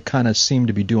it, that they kind of seemed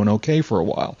to be doing okay for a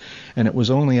while. And it was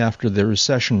only after the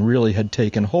recession really had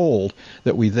taken hold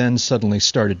that we then suddenly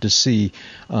started to see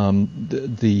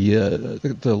the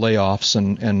layoffs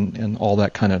and all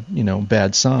that kind of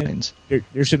bad signs.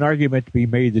 There's an argument to be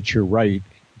made that you're right,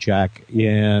 Jack,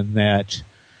 in that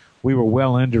we were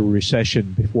well into a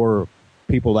recession before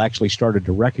people actually started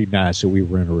to recognize that we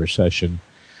were in a recession.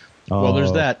 Well,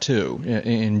 there's that too.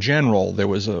 In general, there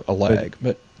was a lag.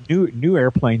 But new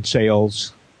airplane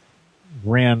sales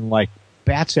ran like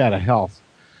bats out of hell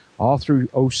all through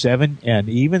 2007 and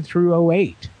even through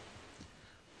 2008.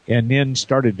 And then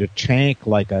started to tank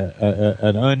like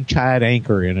an untied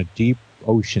anchor in a deep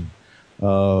ocean.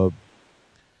 And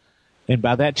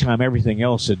by that time, everything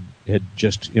else had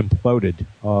just imploded.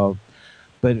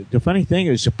 But the funny thing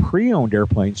is, the pre-owned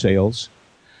airplane sales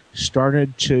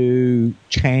started to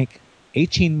tank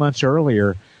 18 months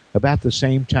earlier, about the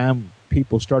same time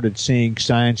people started seeing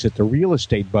signs that the real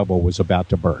estate bubble was about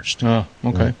to burst. Oh,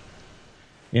 okay.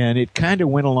 And it kind of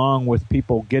went along with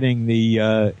people getting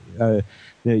the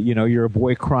you're a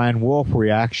boy crying wolf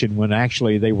reaction, when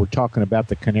actually they were talking about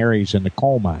the canaries in the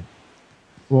coal mine.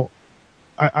 Well,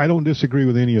 I don't disagree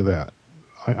with any of that.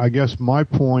 I guess my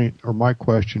point or my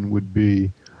question would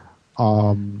be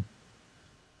the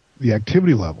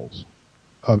activity levels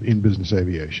in business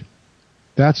aviation.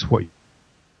 That's what you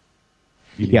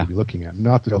need to be looking at,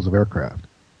 not the sales of aircraft.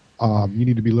 You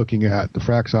need to be looking at the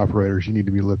FRAX operators. You need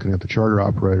to be looking at the charter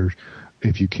operators.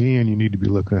 If you can, you need to be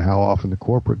looking at how often the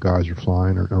corporate guys are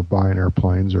flying or buying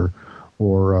airplanes, or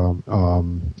how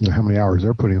many hours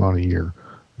they're putting on a year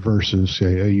versus,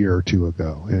 say, a year or two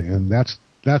ago. And that's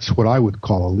what I would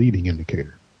call a leading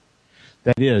indicator.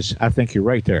 That is. I think you're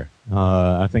right there.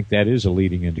 I think that is a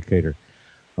leading indicator.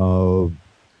 Or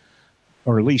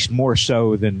at least more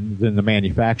so than the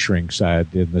manufacturing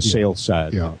side, than the sales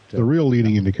side. Yeah. The real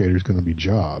leading indicator is going to be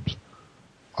jobs.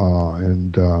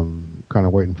 And kind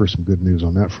of waiting for some good news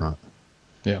on that front.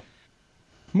 Yeah.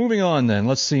 Moving on then.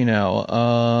 Let's see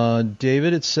now.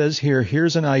 David, it says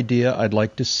here's an idea I'd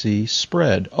like to see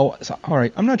spread. Oh, all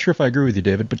right. I'm not sure if I agree with you,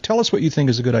 David, but tell us what you think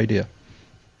is a good idea.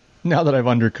 Now that I've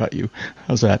undercut you.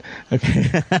 How's that?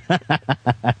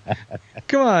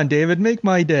 Come on, David, make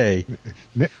my day.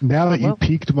 Now that you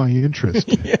piqued my interest.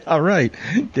 Yeah, right.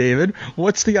 David,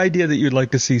 what's the idea that you'd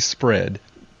like to see spread?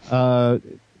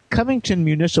 Covington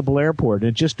Municipal Airport.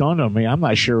 It just dawned on me. I'm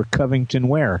not sure Covington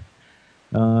where.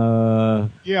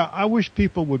 Yeah, I wish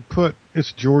people would put,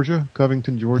 it's Georgia,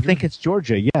 Covington, Georgia. I think it's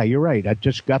Georgia. Yeah, you're right. I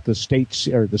just got the state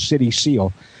or the city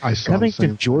seal. I saw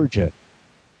Covington, Georgia.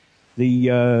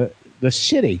 The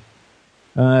city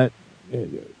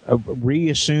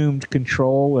reassumed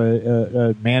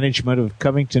control, management of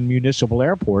Covington Municipal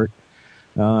Airport.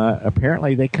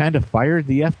 Apparently, they kind of fired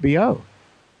the FBO.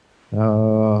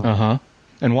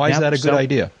 And why is that a good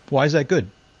idea? Why is that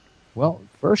good? Well,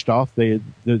 first off, the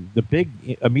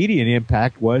big immediate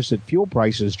impact was that fuel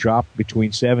prices dropped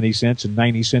between 70 cents and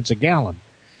 90 cents a gallon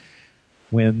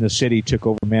when the city took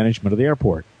over management of the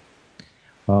airport.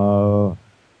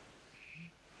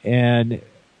 And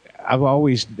I've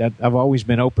always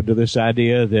been open to this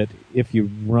idea that if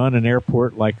you run an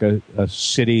airport like a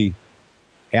city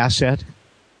asset,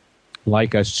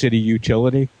 like a city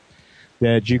utility,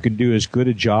 that you can do as good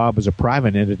a job as a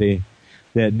private entity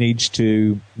that needs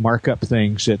to mark up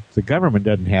things that the government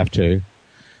doesn't have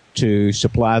to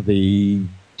supply the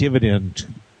dividend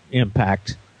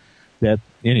impact that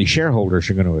any shareholders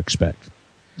are going to expect.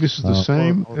 This is the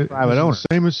same. Or private owner. The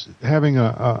same as having an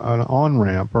on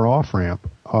ramp or off ramp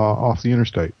off the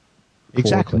interstate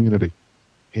for a community,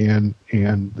 and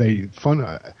they fund.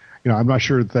 I'm not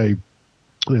sure that they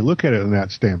look at it in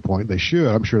that standpoint. They should.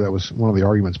 I'm sure that was one of the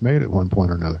arguments made at one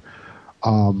point or another.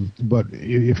 But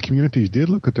if communities did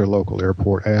look at their local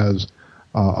airport as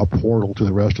a portal to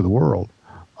the rest of the world,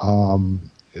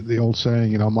 the old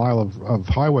saying, a mile of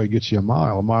highway gets you a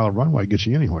mile of runway gets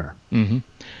you anywhere. Mm-hmm.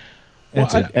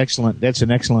 That's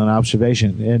an excellent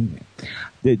observation. And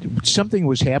something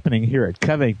was happening here at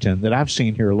Covington that I've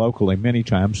seen here locally many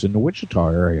times in the Wichita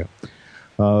area.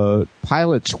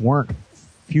 Pilots weren't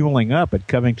fueling up at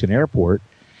Covington Airport.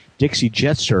 Dixie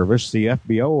Jet Service, the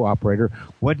FBO operator,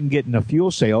 wasn't getting the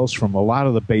fuel sales from a lot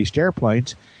of the based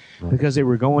airplanes because they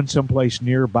were going someplace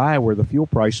nearby where the fuel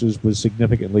prices was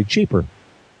significantly cheaper.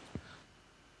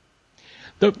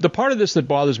 The part of this that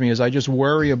bothers me is I just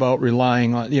worry about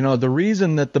relying on, the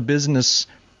reason that the business,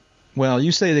 well,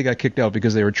 you say they got kicked out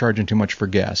because they were charging too much for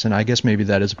gas, and I guess maybe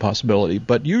that is a possibility.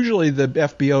 But usually the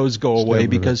FBOs go away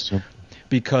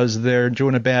because they're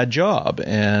doing a bad job,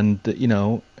 and,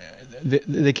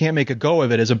 they can't make a go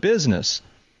of it as a business.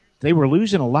 They were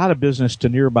losing a lot of business to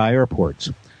nearby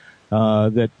airports.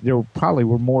 That there probably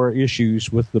were more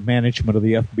issues with the management of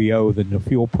the FBO than the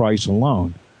fuel price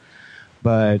alone.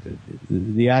 But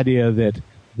the idea that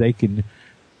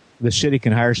the city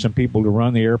can hire some people to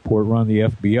run the airport, run the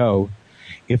FBO,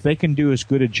 if they can do as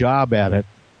good a job at it,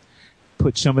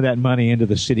 put some of that money into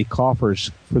the city coffers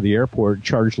for the airport,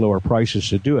 charge lower prices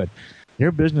to do it,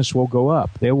 their business will go up.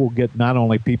 They will get not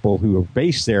only people who are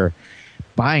based there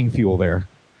buying fuel there,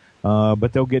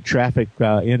 but they'll get traffic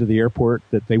into the airport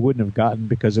that they wouldn't have gotten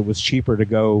because it was cheaper to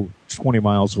go 20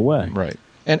 miles away. Right.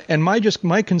 And my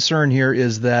concern here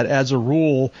is that, as a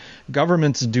rule,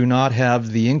 governments do not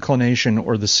have the inclination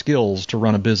or the skills to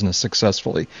run a business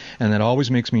successfully, and that always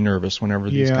makes me nervous whenever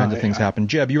these kinds of things happen.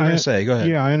 Jeb, you were going to say, go ahead.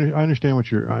 Yeah, I understand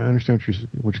what your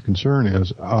concern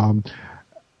is.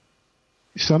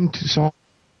 Sometimes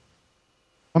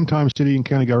city and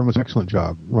county governments do an excellent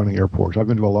job running airports. I've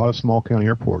been to a lot of small county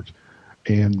airports,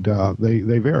 and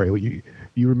they vary.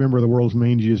 You remember the world's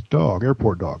mangiest dog,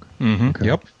 Airport Dog. Mm-hmm. Okay?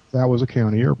 Yep. That was a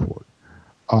county airport.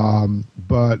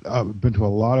 But I've been to a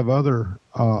lot of other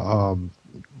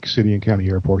city and county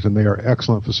airports, and they are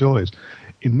excellent facilities.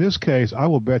 In this case, I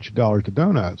will bet you dollars to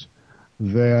donuts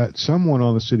that someone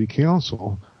on the city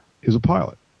council is a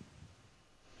pilot.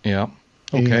 Yeah.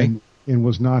 Okay. And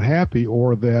was not happy,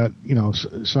 or that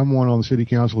someone on the city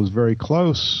council is very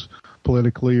close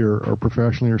politically or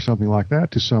professionally or something like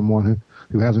that to someone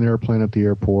who has an airplane at the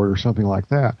airport or something like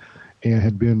that, and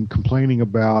had been complaining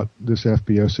about this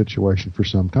FBO situation for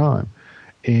some time.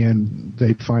 And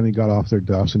they finally got off their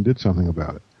duffs and did something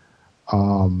about it.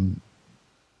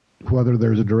 Whether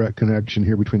there's a direct connection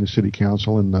here between the city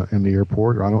council and the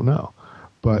airport, I don't know.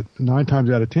 But 9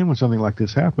 times out of 10 when something like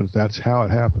this happens, that's how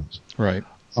it happens. Right.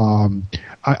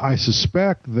 I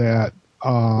suspect that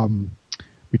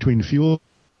between fuel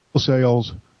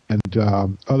sales and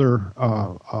other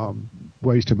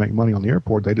ways to make money on the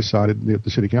airport, the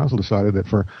city council decided that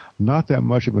for not that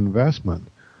much of an investment,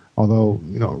 although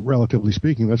relatively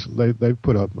speaking, they've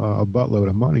put up a buttload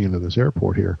of money into this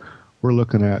airport here. We're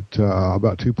looking at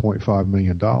about $2.5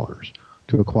 million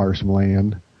to acquire some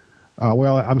land.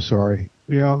 Well, I'm sorry.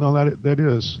 Yeah, no, that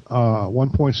is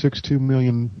 $1.62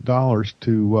 million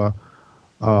to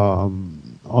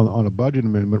on a budget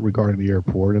amendment regarding the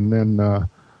airport, and then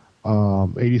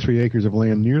 83 acres of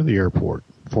land near the airport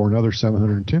for another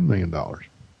 $710 million.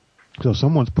 So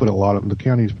someone's put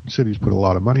the city's put a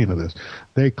lot of money into this.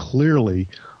 They clearly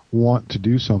want to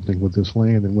do something with this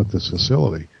land and with this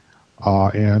facility.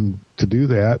 And to do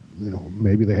that,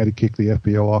 maybe they had to kick the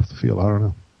FBO off the field. I don't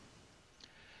know.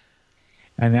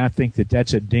 And I think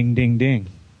that's a ding, ding, ding.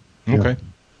 Okay, yeah.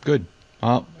 Good.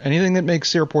 Anything that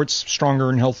makes airports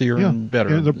stronger and healthier and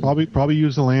better. And they'll probably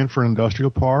use the land for an industrial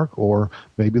park, or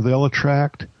maybe they'll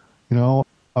attract, an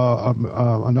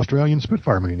Australian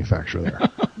Spitfire manufacturer there.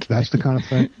 Okay. That's the kind of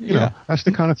thing. That's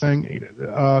the kind of thing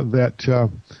that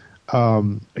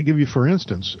I give you. For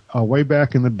instance, way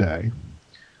back in the day,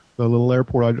 the little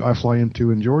airport I fly into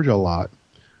in Georgia a lot,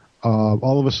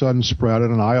 all of a sudden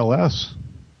sprouted an ILS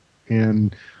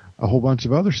and a whole bunch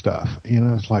of other stuff. And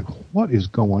I was like, what is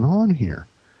going on here?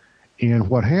 And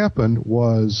what happened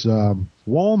was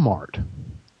Walmart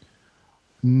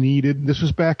this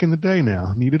was back in the day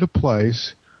now, needed a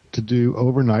place to do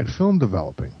overnight film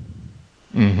developing.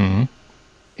 Mm-hmm.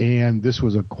 And this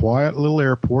was a quiet little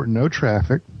airport, no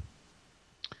traffic.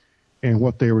 And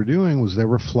what they were doing was they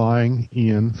were flying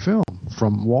in film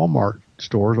from Walmart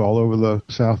stores all over the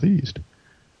Southeast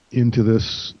into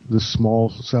this small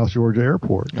South Georgia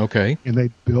airport. Okay. And they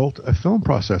built a film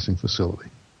processing facility.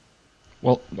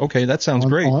 Well, okay, that sounds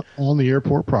great. On the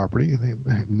airport property,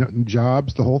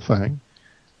 jobs, the whole thing.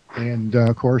 And,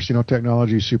 of course,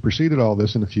 technology superseded all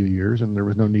this in a few years, and there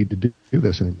was no need to do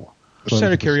this anymore. Just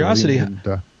out of curiosity,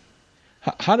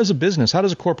 how does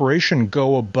a corporation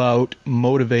go about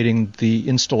motivating the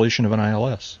installation of an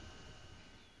ILS?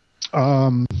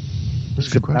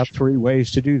 There's about 3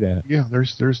 ways to do that. Yeah,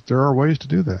 there are ways to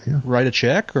do that. Yeah, write a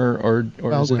check, or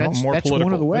is it more that's political?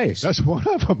 One of the ways. That's one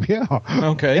of them. Yeah.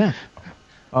 Okay. Yeah.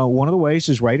 One of the ways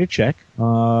is write a check,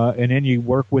 and then you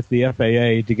work with the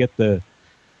FAA to get the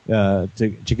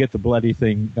to get the bloody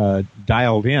thing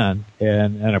dialed in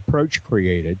and an approach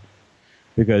created,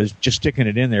 because just sticking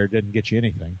it in there doesn't get you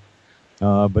anything.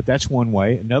 But that's one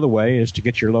way. Another way is to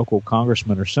get your local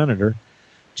congressman or senator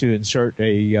to insert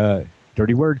a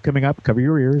dirty word coming up, cover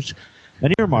your ears,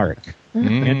 an earmark,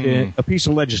 and a piece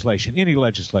of legislation, any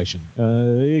legislation.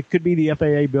 It could be the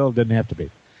FAA bill, it doesn't have to be.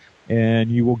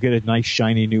 And you will get a nice,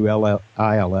 shiny new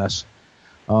ILS.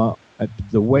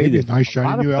 The way that nice, a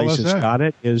lot of places LSA. got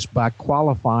it is by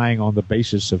qualifying on the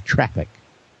basis of traffic.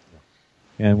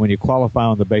 And when you qualify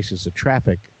on the basis of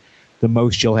traffic, the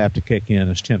most you'll have to kick in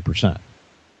is 10%.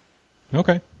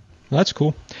 Okay. That's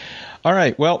cool. All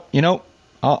right. Well,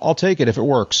 I'll take it if it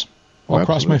works. I'll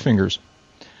cross my fingers.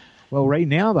 Well, right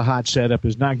now the hot setup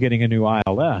is not getting a new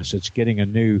ILS. It's getting a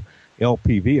new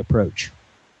LPV approach.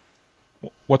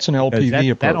 What's an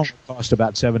LPV approach? That only cost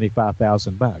about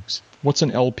 $75,000. What's an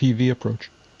LPV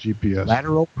approach? GPS.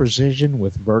 Lateral precision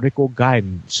with vertical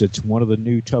guidance. It's one of the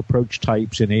new approach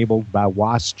types enabled by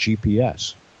WAAS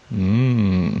GPS.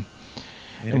 And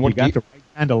if you got the right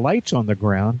kind of lights on the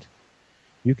ground,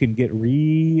 you can get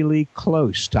really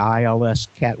close to ILS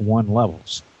Cat 1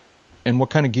 levels. And what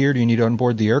kind of gear do you need on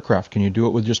board the aircraft? Can you do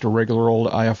it with just a regular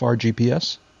old IFR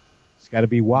GPS? It's got to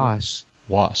be WAAS.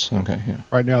 WAAS, okay, yeah.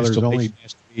 Right now there's only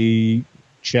has to be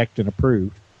checked and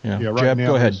approved. Yeah, right Jeb, now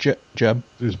go ahead, Jeb.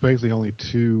 There's basically only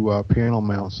 2 panel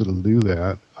mounts that'll do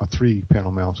that. 3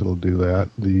 panel mounts that'll do that.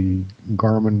 The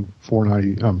Garmin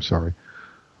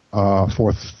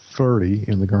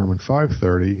 430 and the Garmin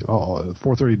 530,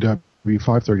 430W,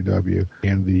 530W,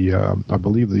 and the I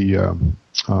believe the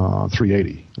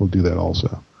 380 will do that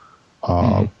also.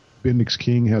 Bendix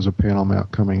King has a panel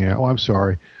mount coming out. Oh, I'm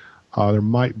sorry. There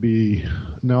might be.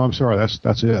 No, I'm sorry.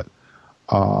 That's it.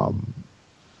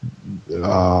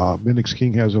 Bendix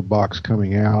King has a box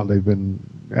coming out. They've been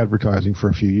advertising for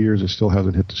a few years. It still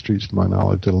hasn't hit the streets, to my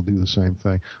knowledge. It'll do the same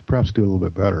thing. Perhaps do a little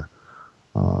bit better.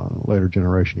 Later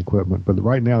generation equipment, but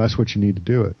right now that's what you need to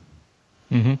do it.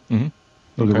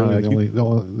 Those are really the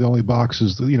only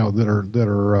boxes that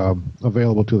are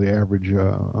available to the average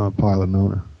pilot and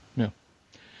owner. Yeah.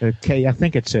 Okay, I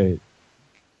think it's a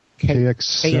KX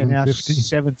 750,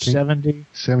 770.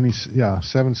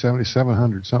 770,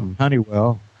 700 something.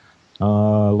 Honeywell,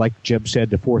 like Jeb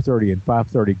said, the 430 and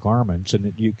 530 Garmin's,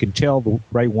 and you can tell the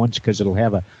right ones because it'll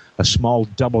have a small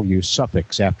W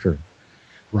suffix after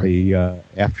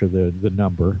the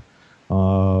number.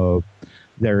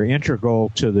 They're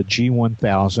integral to the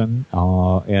G1000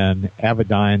 and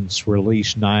Avidyne's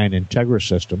Release 9 Integra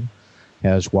system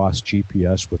has WAAS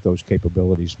GPS with those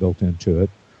capabilities built into it.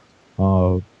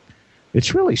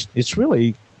 It's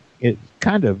really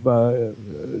kind of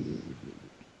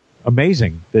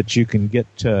amazing that you can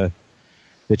get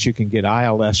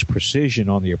ILS precision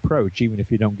on the approach, even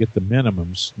if you don't get the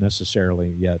minimums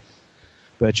necessarily yet.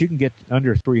 But you can get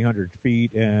under 300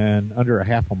 feet and under a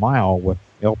half a mile with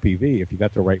LPV if you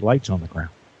got the right lights on the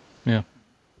ground. Yeah.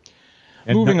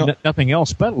 And nothing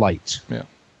else but lights.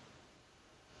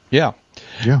 Yeah.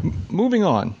 Yeah. Moving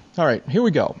on. All right, here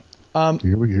we go.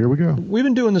 Here we go. We've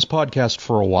been doing this podcast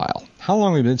for a while. How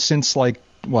long have we been? Since I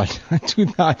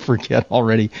forget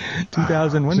already.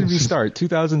 2000. When did we start?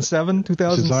 2007,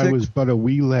 2006. Since I was but a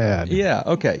wee lad. Yeah.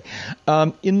 Okay.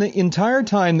 In the entire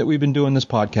time that we've been doing this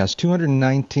podcast,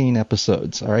 219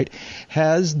 episodes. All right.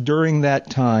 Has during that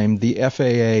time the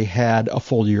FAA had a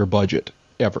full year budget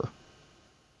ever?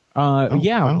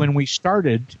 When we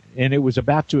started, and it was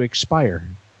about to expire.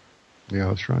 Yeah,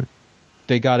 that's right.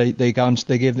 They got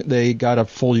a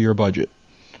full year budget.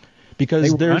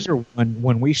 Because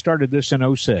when we started this in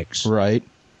 2006, right?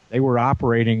 They were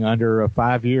operating under a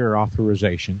 5-year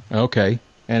authorization. Okay,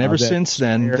 and ever since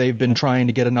then, they've been trying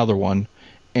to get another one,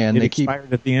 and it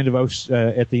expired at the end of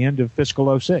fiscal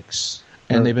 2006.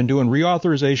 And they've been doing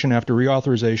reauthorization after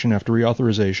reauthorization after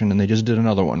reauthorization, and they just did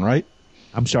another one, right?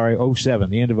 I'm sorry, 07,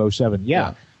 the end of 07.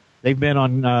 Yeah. They've been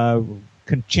on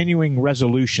continuing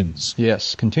resolutions.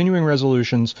 Yes, continuing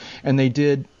resolutions, and they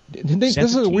did. This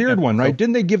is a weird one, right?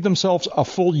 Didn't they give themselves a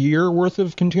full year worth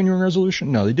of continuing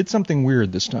resolution? No, they did something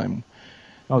weird this time.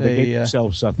 Oh, they gave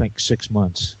themselves, I think, 6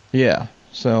 months. Yeah.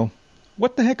 So,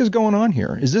 what the heck is going on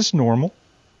here? Is this normal?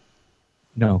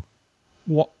 No.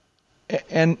 Well,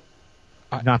 and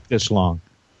not this long.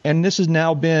 And this has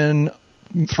now been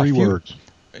 3 words.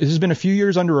 This has been a few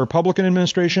years under a Republican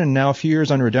administration, and now a few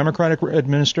years under a Democratic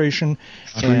administration.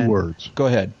 3 words. Go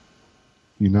ahead.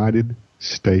 United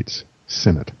States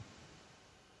Senate.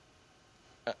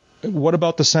 What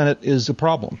about the Senate is a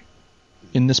problem?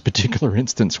 In this particular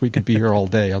instance, we could be here all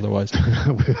day otherwise.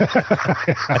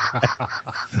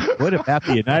 What about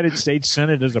the United States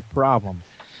Senate is a problem?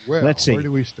 Well, let's see. Where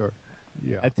do we start?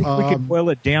 Yeah, I think we can boil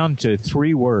it down to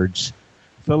 3 words: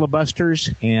 filibusters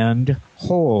and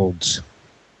holds.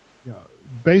 Yeah,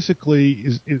 basically,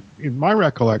 in my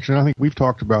recollection, I think we've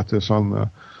talked about this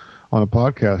on a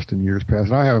podcast in years past,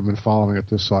 and I haven't been following it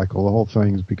this cycle. The whole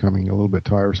thing is becoming a little bit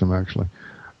tiresome, actually.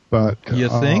 But you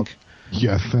think?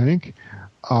 You think?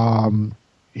 In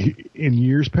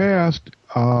years past,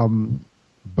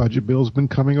 budget bills have been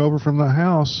coming over from the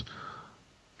House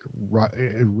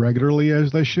regularly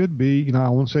as they should be. You know, I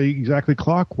won't say exactly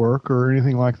clockwork or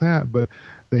anything like that, but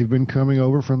they've been coming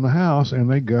over from the House,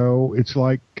 and they go. It's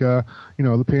like the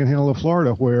Panhandle of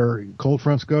Florida, where cold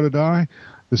fronts go to die.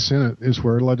 The Senate is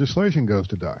where legislation goes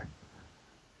to die.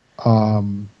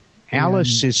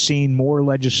 Alice has seen more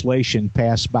legislation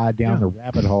pass by down the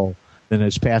rabbit hole than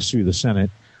has passed through the Senate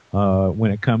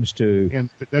when it comes to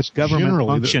that's government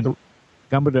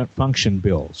function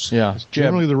bills. Yeah, it's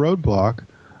generally the roadblock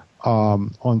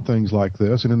on things like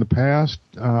this. And in the past,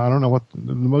 I don't know what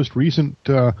the most recent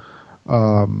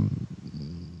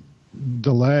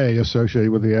delay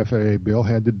associated with the FAA bill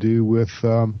had to do with.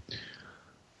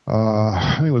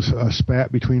 I think it was a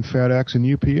spat between FedEx and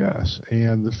UPS,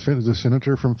 and the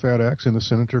senator from FedEx and the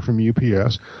senator from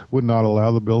UPS would not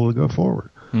allow the bill to go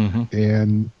forward. Mm-hmm.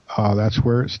 And that's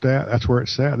where it's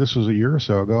sat. This was a year or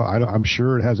so ago. I'm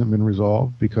sure it hasn't been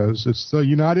resolved because it's the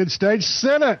United States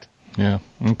Senate. Yeah.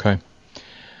 Okay.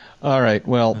 All right.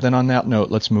 Well, then on that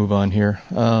note, let's move on here.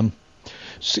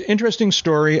 Interesting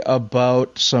story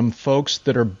about some folks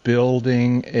that are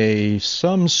building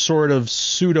some sort of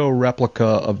pseudo replica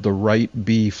of the Wright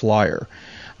B flyer.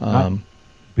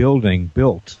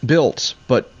 Built,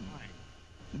 but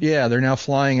yeah, they're now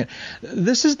flying it.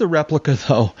 This is the replica,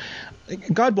 though.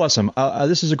 God bless them.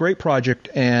 This is a great project,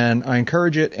 and I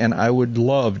encourage it, and I would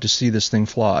love to see this thing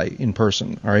fly in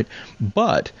person. All right,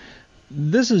 but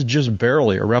this is just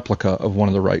barely a replica of one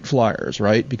of the Wright flyers,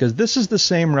 right? Because this is the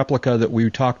same replica that we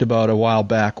talked about a while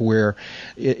back, where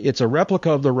it's a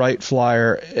replica of the Wright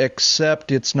flyer,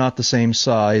 except it's not the same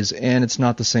size, and it's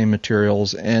not the same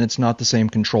materials, and it's not the same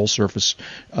control surface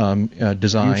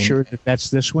design. You sure that that's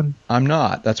this one? I'm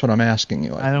not. That's what I'm asking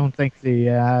you. I don't think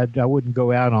I wouldn't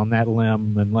go out on that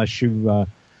limb unless you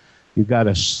got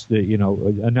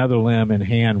another limb in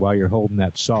hand while you're holding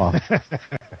that saw.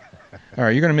 All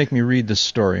right, you're going to make me read this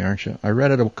story, aren't you? I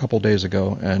read it a couple days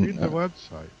ago, and read the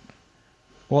website.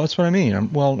 Well, that's what I mean.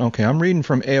 I'm reading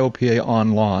from AOPA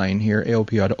Online here,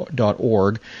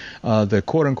 AOPA.org. The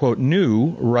quote-unquote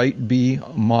new Wright B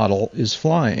model is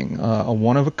flying. A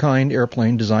one-of-a-kind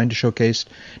airplane designed to showcase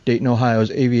Dayton,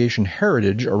 Ohio's aviation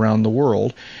heritage around the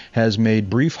world has made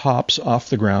brief hops off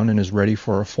the ground and is ready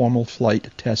for a formal flight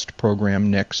test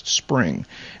program next spring.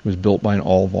 It was built by an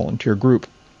all-volunteer group.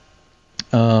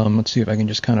 Let's see if I can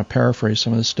just kind of paraphrase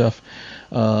some of this stuff.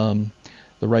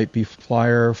 The Wright B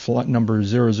flyer, flight number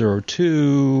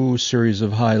 002, series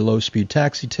of high-low-speed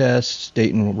taxi tests,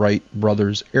 Dayton Wright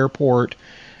Brothers Airport.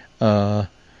 I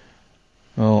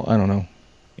don't know.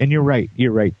 And you're right.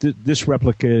 This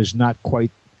replica is not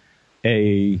quite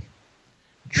a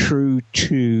true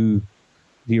to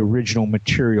the original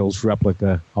materials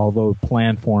replica, although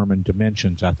plan, form, and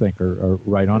dimensions, I think, are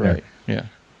right on there. Yeah.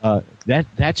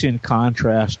 That's in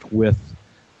contrast with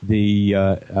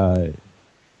the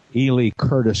Ely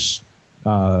Curtis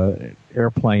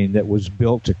airplane that was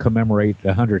built to commemorate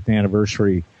the 100th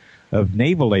anniversary of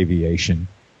naval aviation,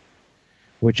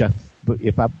 which,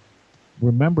 if I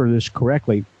remember this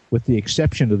correctly, with the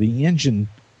exception of the engine,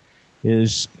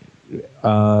 is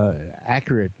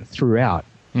accurate throughout.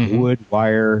 Mm-hmm. Wood,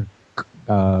 wire,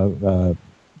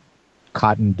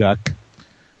 cotton duck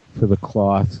for the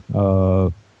cloth,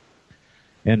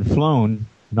 and flown,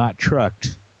 not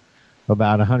trucked,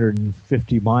 about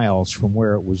 150 miles from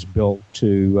where it was built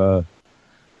to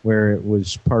where it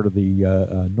was part of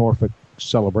the Norfolk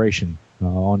celebration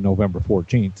on November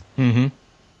 14th. Mm-hmm.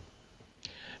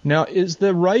 Now, is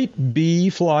the Wright B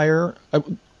flyer?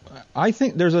 I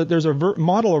think there's a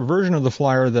model or version of the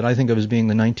flyer that I think of as being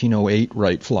the 1908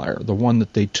 Wright flyer, the one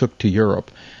that they took to Europe,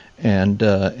 and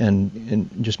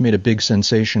just made a big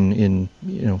sensation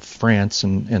in France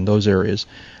and those areas.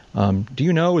 Do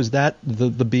you know, is that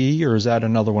the B, or is that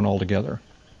another one altogether?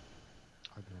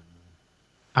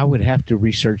 I would have to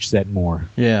research that more.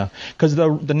 Yeah, because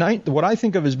what I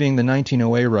think of as being the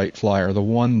 1908 Wright flyer, the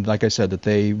one, like I said, that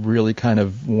they really kind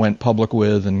of went public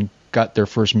with and got their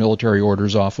first military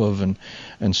orders off of and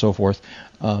so forth,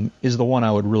 is the one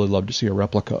I would really love to see a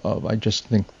replica of. I just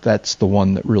think that's the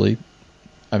one that really,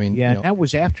 that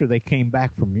was after they came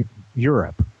back from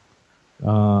Europe.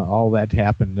 All that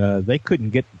happened. They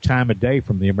couldn't get time of day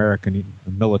from the American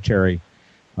military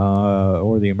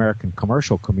or the American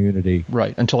commercial community.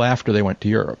 Right, until after they went to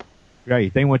Europe.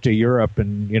 Right, they went to Europe,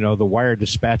 and the wire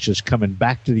dispatches coming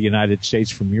back to the United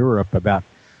States from Europe about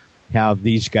how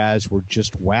these guys were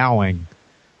just wowing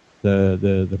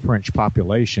the French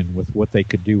population with what they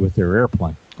could do with their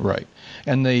airplane. Right,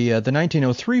 and the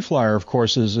 1903 flyer, of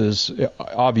course, is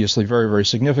obviously very, very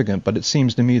significant. But it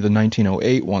seems to me the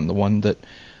 1908 one, the one that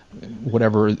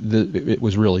whatever it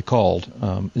was really called,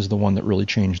 is the one that really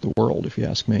changed the world. If you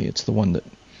ask me, it's the one that.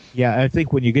 Yeah, I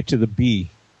think when you get to the B,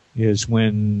 is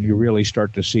when you really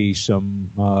start to see something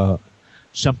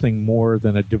more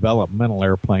than a developmental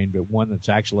airplane, but one that's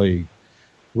actually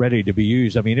ready to be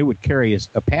used. I mean, it would carry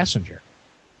a passenger.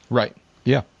 Right.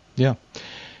 Yeah. Yeah.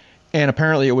 And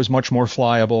apparently it was much more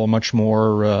flyable, much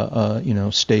more,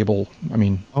 stable. I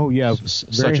mean, oh yeah,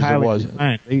 such as it was.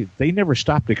 They never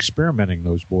stopped experimenting,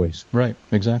 those boys. Right.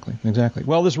 Exactly.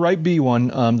 Well, this Wright B one,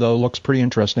 though, looks pretty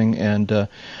interesting, and a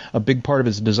big part of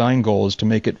its design goal is to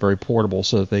make it very portable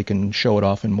so that they can show it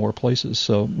off in more places.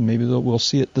 So maybe we'll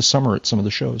see it this summer at some of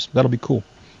the shows. That'll be cool.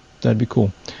 That'd be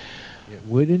cool. It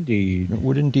would indeed. It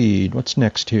would indeed. What's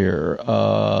next here?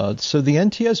 So the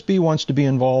NTSB wants to be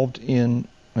involved in.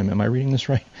 Am I reading this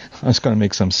right? I was going to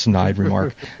make some snide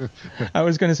remark. I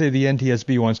was going to say the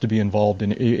NTSB wants to be involved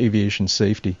in aviation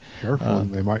safety. Careful,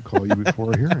 they might call you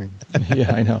before a hearing.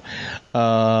 Yeah, I know.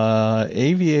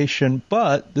 Aviation,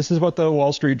 but this is what the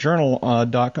Wall Street Journal,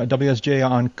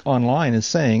 WSJ Online is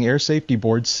saying. Air Safety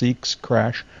Board seeks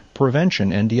crash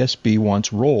prevention. NTSB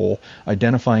wants role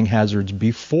identifying hazards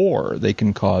before they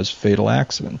can cause fatal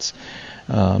accidents.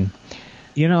 That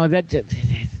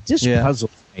just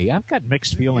puzzles me. I've got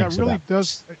mixed feelings about it.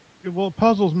 Does. Well, it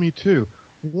puzzles me too.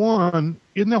 One,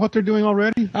 isn't that what they're doing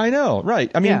already? I know,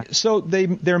 right? I mean, so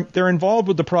they're involved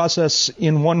with the process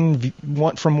in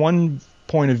from one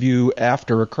point of view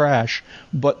after a crash,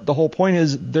 but the whole point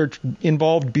is they're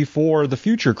involved before the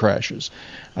future crashes.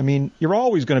 I mean, you're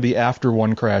always going to be after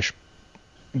one crash,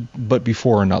 but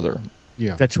before another.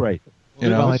 Yeah, that's right.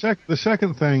 The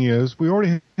second thing is we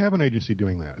already have an agency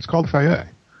doing that. It's called FAA,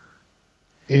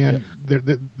 and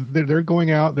they're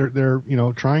going out. They're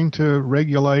trying to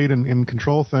regulate and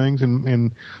control things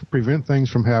and prevent things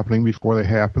from happening before they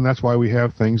happen. That's why we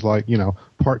have things like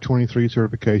Part 23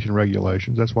 certification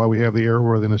regulations. That's why we have the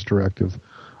airworthiness directive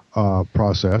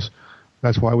process.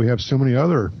 That's why we have so many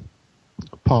other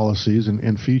policies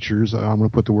and features. I'm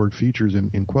going to put the word features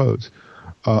in quotes.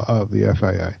 Of the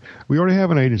FAA. We already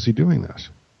have an agency doing this,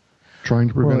 trying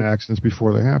to prevent accidents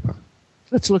before they happen.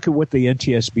 Let's look at what the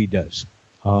NTSB does,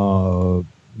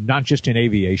 not just in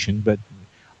aviation, but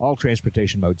all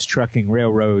transportation modes, trucking,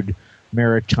 railroad,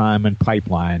 maritime, and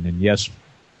pipeline. And yes,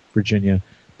 Virginia,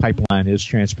 pipeline is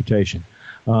transportation.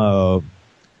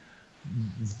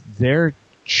 Their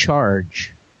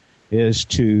charge is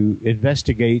to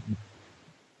investigate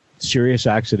serious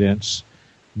accidents,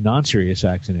 non-serious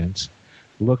accidents,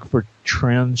 look for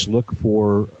trends, look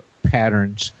for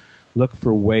patterns, look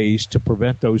for ways to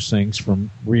prevent those things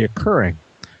from reoccurring,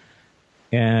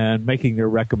 and making their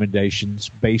recommendations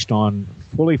based on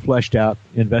fully fleshed out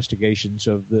investigations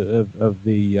of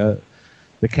the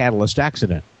catalyst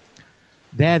accident.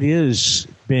 That is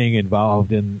being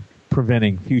involved in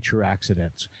preventing future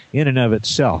accidents in and of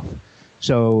itself.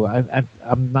 So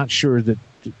I'm not sure that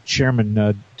Chairman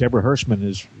Deborah Hersman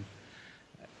is.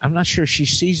 I'm not sure she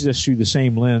sees this through the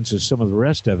same lens as some of the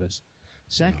rest of us.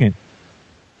 Second,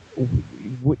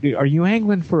 are you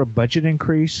angling for a budget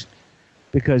increase?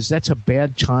 Because that's a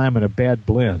bad time and a bad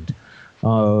blend.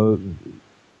 Do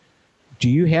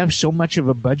you have so much of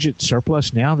a budget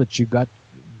surplus now that you've got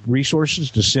resources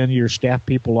to send your staff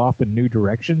people off in new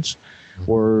directions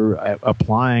or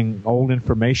applying old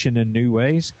information in new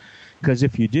ways? Because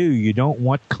if you do, you don't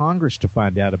want Congress to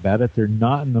find out about it. They're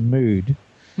not in the mood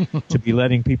to be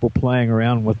letting people playing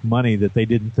around with money that they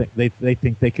didn't think they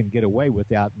think they can get away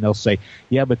without, and they'll say,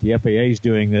 yeah, but the FAA is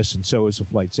doing this, and so is the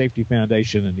Flight Safety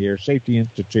Foundation and the Air Safety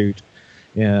Institute,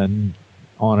 and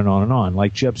on and on and on.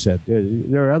 Like Jeb said,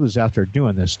 there are others out there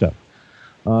doing this stuff.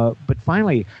 But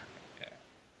finally,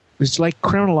 it's like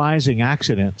criminalizing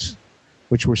accidents,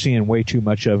 which we're seeing way too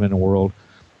much of in the world.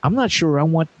 I'm not sure I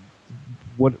want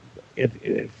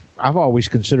I've always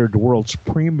considered the world's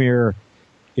premier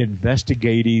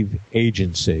investigative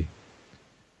agency.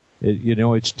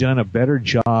 It's done a better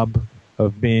job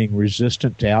of being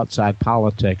resistant to outside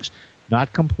politics.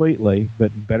 Not completely,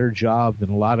 but better job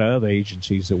than a lot of other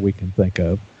agencies that we can think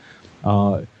of.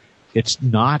 It's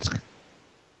not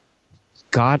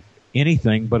got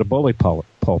anything but a bully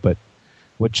pulpit,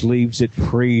 which leaves it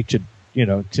free to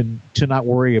not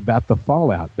worry about the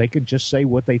fallout. They can just say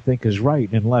what they think is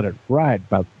right and let it ride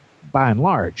by and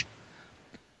large.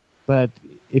 But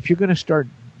if you're going to start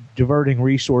diverting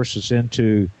resources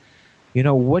into,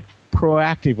 what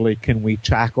proactively can we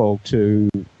tackle to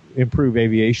improve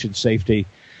aviation safety,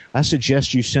 I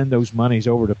suggest you send those monies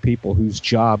over to people whose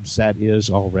jobs that is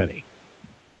already.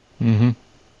 Mm-hmm.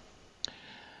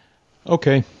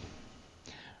 Okay.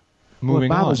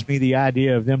 Moving on. It bothers me, the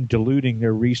idea of them diluting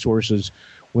their resources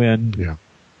when,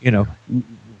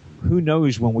 who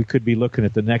knows when we could be looking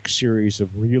at the next series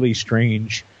of really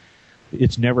strange,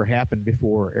 it's never happened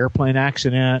before, airplane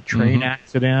accident, train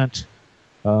accident,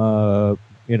 pipeline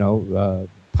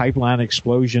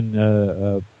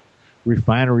explosion,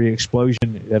 refinery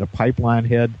explosion at a pipeline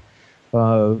head.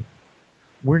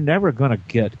 We're never going to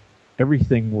get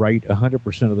everything right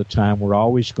 100% of the time. We're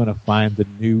always going to find the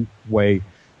new way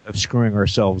of screwing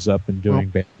ourselves up and doing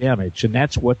bad damage, and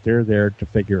that's what they're there to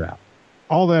figure out.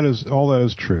 All that is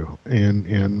true,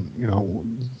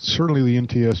 and certainly the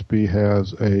NTSB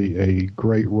has a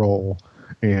great role,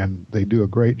 and they do a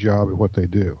great job at what they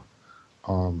do.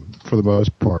 For the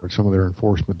most part, some of their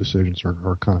enforcement decisions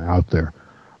are kind of out there,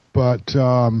 but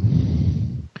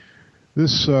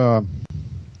this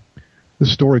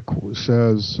story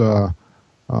says,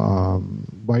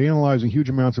 by analyzing huge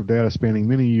amounts of data spanning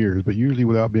many years, but usually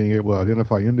without being able to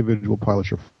identify individual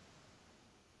pilots or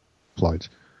flights,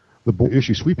 the board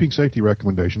issued sweeping safety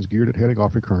recommendations geared at heading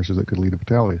off occurrences that could lead to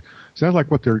fatalities. Sounds like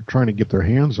what they're trying to get their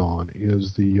hands on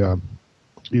is the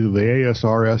either the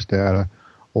ASRS data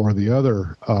or the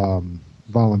other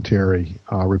voluntary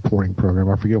reporting program.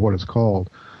 I forget what it's called.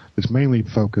 It's mainly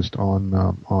focused on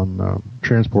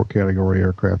transport category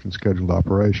aircraft and scheduled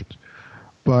operations.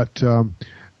 But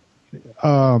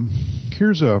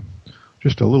here's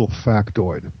just a little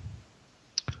factoid.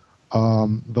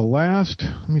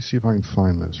 Let me see if I can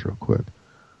find this real quick.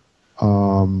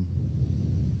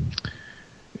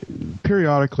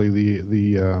 Periodically,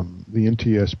 the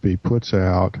NTSB puts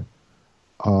out.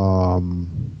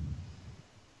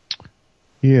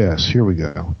 Yes, here we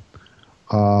go.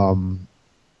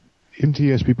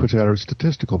 NTSB puts out a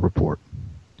statistical report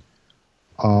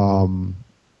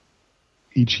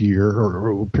each year,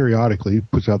 or periodically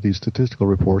puts out these statistical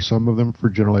reports, some of them for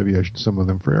general aviation, some of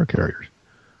them for air carriers.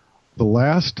 The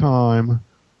last time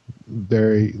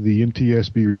the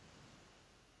NTSB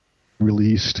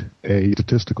released a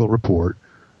statistical report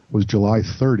was July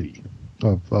 30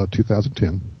 of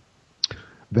 2010.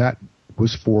 That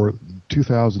was for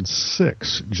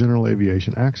 2006 general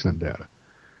aviation accident data.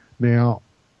 Now,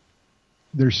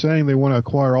 they're saying they want to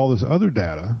acquire all this other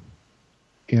data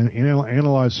and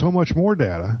analyze so much more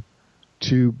data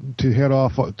to head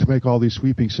off to make all these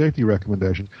sweeping safety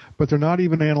recommendations, but they're not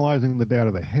even analyzing the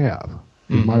data they have.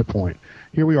 Is my point.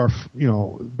 Here we are,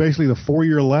 basically the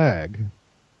 4-year lag,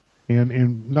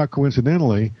 and not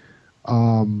coincidentally,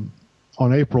 on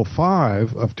April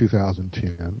 5 of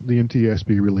 2010, the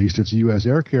NTSB released its U.S.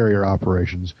 air carrier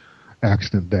operations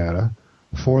accident data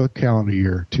for the calendar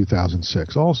year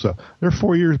 2006. Also, they're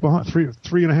 4 years behind,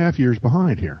 3.5 years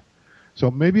behind here. So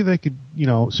maybe they could,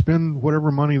 spend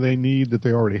whatever money they need that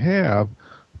they already have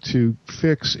to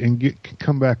fix and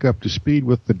come back up to speed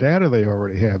with the data they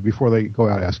already have before they go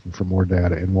out asking for more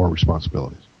data and more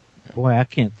responsibilities. Boy, I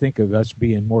can't think of us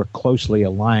being more closely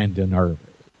aligned in our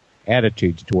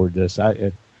attitudes toward this.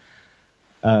 I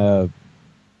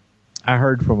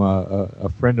heard from a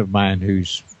friend of mine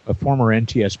who's a former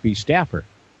NTSB staffer.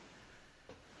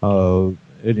 And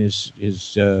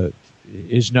his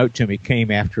note to me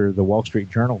came after the Wall Street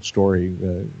Journal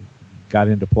story got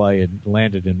into play and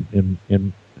landed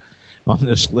in on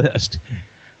this list.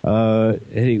 And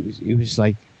he was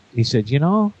like, he said,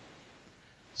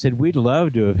 we'd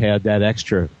love to have had that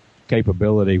extra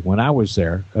capability when I was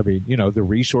there. I mean, the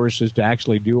resources to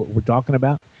actually do what we're talking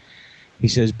about. He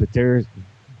says, but there's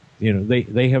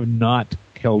they have not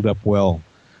held up well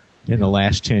in the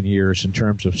last 10 years in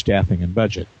terms of staffing and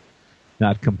budget,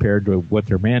 not compared to what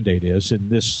their mandate is. And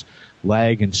this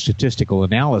lag in statistical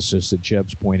analysis that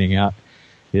Jeb's pointing out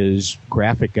is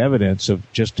graphic evidence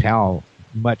of just how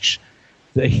much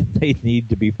they need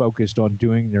to be focused on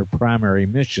doing their primary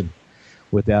mission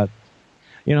without,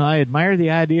 I admire the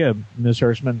idea, Ms.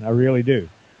 Hirschman, I really do.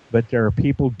 But there are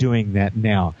people doing that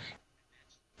now.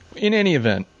 In any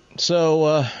event,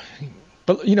 so,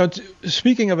 but,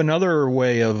 speaking of another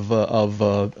way of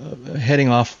heading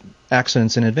off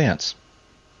accidents in advance,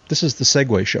 this is the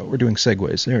Segway show. We're doing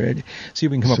segues. See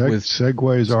if we can come up with...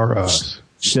 Segways are us.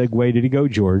 Segway did he go,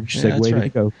 George? Yeah, Segway did he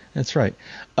go? That's right.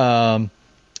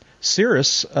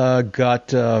 Cirrus got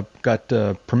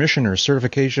permission or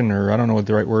certification, or I don't know what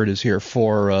the right word is here,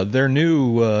 for their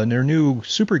new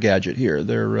super gadget here.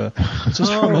 This is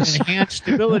from enhanced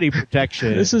stability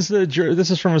protection. This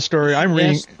is from a story I'm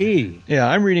reading. ESP. Yeah,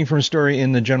 I'm reading from a story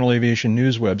in the General Aviation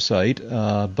News website,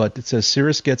 but it says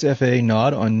Cirrus gets FAA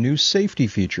nod on new safety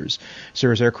features.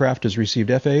 Cirrus Aircraft has received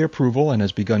FAA approval and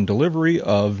has begun delivery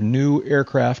of new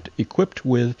aircraft equipped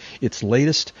with its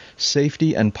latest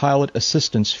safety and pilot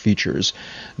assistance features.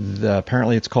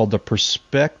 Apparently it's called the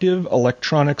Perspective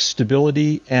Electronic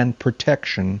Stability and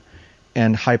Protection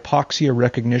and Hypoxia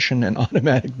Recognition and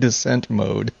Automatic Descent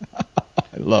Mode.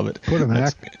 I love it. Make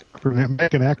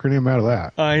an acronym out of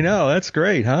that. I know, that's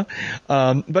great, huh?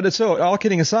 But it's all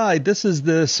kidding aside, this is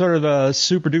the sort of a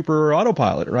super duper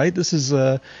autopilot, right? Is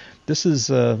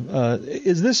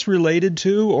this related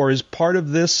to, or is part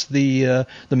of this the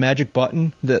magic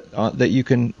button that you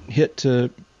can hit to?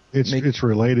 It's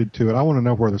related to it. I want to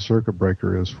know where the circuit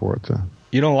breaker is for it.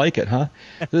 You don't like it, huh?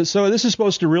 So this is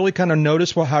supposed to really kind of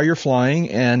notice how you're flying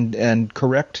and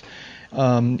correct,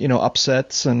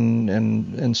 upsets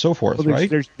and so forth, well, right?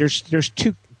 There's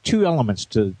two elements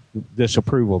to this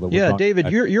approval that we're talking David,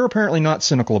 about. you're apparently not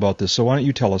cynical about this, so why don't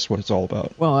you tell us what it's all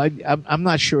about? Well, I'm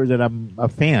not sure that I'm a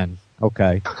fan.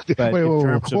 Okay. But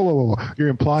whoa. You're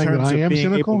implying that I am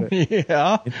cynical?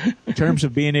 Yeah. In terms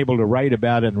of being able to write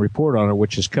about it and report on it,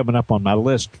 which is coming up on my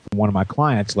list from one of my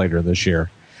clients later this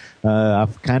year,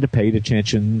 I've kind of paid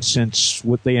attention since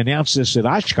what they announced this at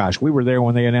Oshkosh. We were there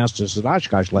when they announced this at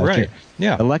Oshkosh last year.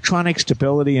 Yeah. Electronic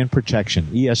Stability and Protection,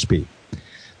 ESP.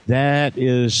 That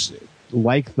is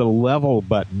like the level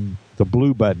button, the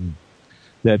blue button,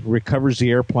 that recovers the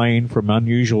airplane from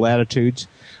unusual attitudes.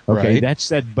 Okay, right. That's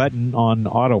that button on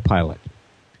autopilot.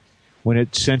 When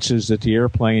it senses that the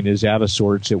airplane is out of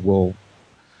sorts, it will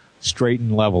straighten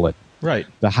level it. Right.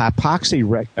 The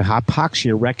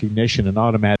hypoxia recognition and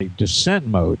automatic descent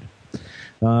mode,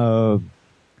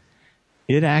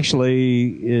 it actually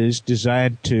is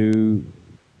designed to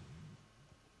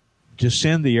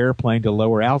descend the airplane to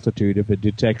lower altitude if it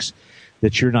detects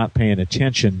that you're not paying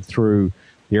attention through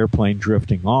the airplane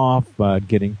drifting off,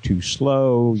 getting too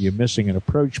slow, you're missing an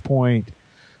approach point.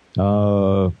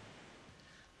 They're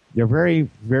very,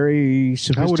 very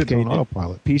sophisticated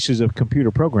pieces of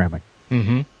computer programming.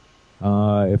 Mm-hmm.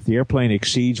 If the airplane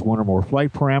exceeds one or more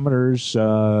flight parameters,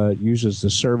 uses the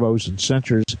servos and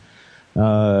sensors,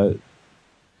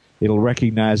 it'll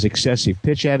recognize excessive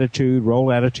pitch attitude,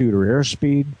 roll attitude, or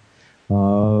airspeed.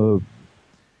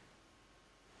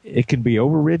 It can be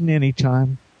overridden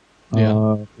anytime.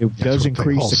 Yeah. It does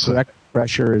increase the correct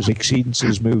pressure as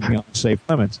exceedances move beyond safe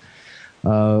limits.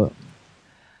 So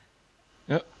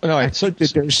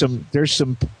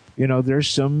there's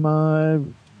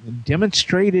some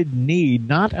demonstrated need,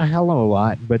 not a hell of a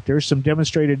lot, but there's some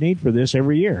demonstrated need for this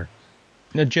every year.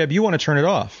 Now, Jeb, you want to turn it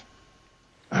off?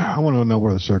 I want to know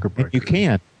where the circuit breaker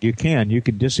is. You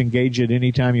can disengage it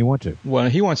anytime you want to. Well,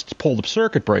 he wants to pull the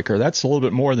circuit breaker. That's a little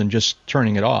bit more than just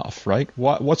turning it off, right?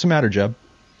 What's the matter, Jeb?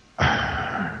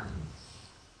 I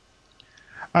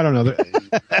don't know.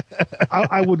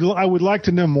 I would like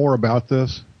to know more about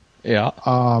this. Yeah.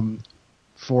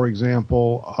 For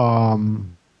example,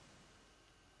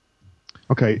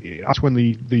 that's when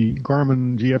the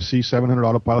Garmin GFC 700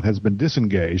 autopilot has been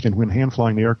disengaged and when hand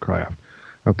flying the aircraft.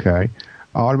 Okay.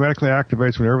 Automatically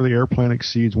activates whenever the airplane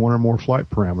exceeds one or more flight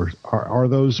parameters. Are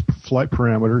those flight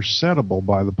parameters settable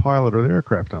by the pilot or the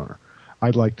aircraft owner?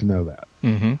 I'd like to know that.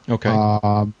 Mm-hmm.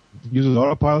 Okay. Uses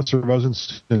autopilot servos and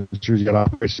sensors get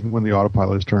operation when the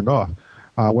autopilot is turned off.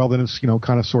 Well, then it's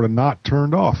kind of sort of not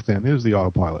turned off. Then is the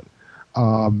autopilot.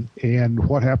 And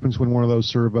what happens when one of those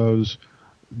servos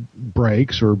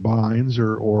breaks or binds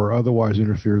or otherwise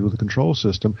interferes with the control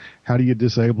system? How do you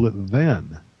disable it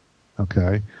then?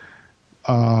 Okay.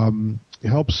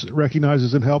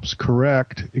 Recognizes and helps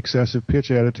correct excessive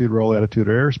pitch attitude, roll attitude,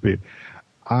 or airspeed.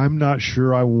 I'm not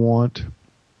sure I want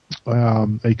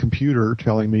a computer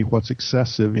telling me what's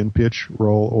excessive in pitch,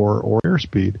 roll, or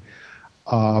airspeed.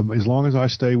 As long as I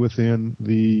stay within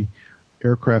the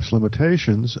aircraft's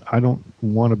limitations, I don't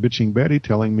want a bitching Betty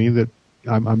telling me that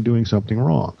I'm doing something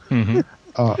wrong.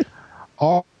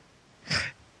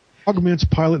 Augments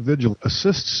pilot vigilance,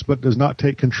 assists but does not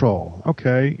take control.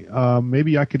 Okay,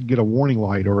 maybe I could get a warning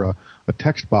light or a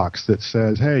text box that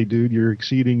says, hey, dude,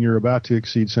 you're about to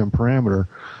exceed some parameter.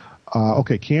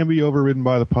 Okay, can be overridden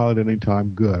by the pilot at any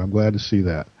time. Good, I'm glad to see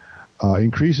that.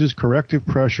 Increases corrective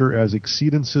pressure as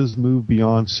exceedances move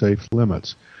beyond safe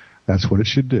limits. That's what it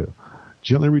should do.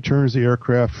 Gently returns the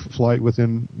aircraft flight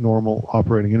within normal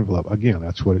operating envelope. Again,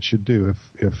 that's what it should do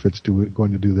if it's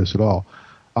going to do this at all.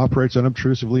 Operates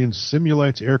unobtrusively and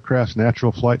simulates aircraft's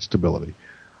natural flight stability.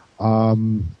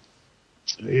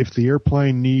 If the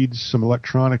airplane needs some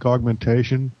electronic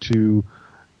augmentation to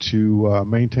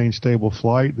maintain stable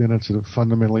flight, then it's a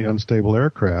fundamentally unstable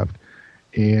aircraft,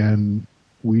 and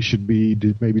we should be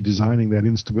maybe designing that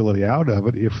instability out of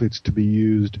it if it's to be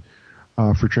used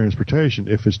for transportation.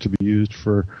 If it's to be used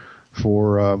for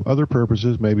other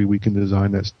purposes, maybe we can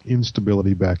design that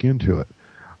instability back into it.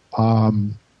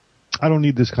 I don't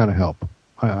need this kind of help.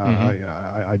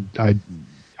 I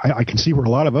can see where a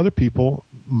lot of other people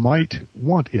might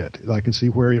want it. I can see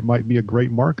where it might be a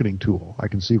great marketing tool. I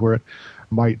can see where it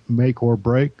might make or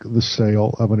break the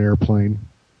sale of an airplane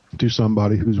to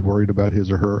somebody who's worried about his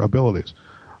or her abilities.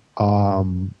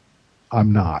 I'm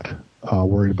not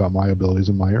worried about my abilities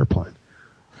in my airplane.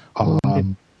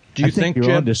 Do you think you're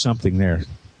Jeb, onto something there?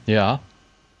 Yeah.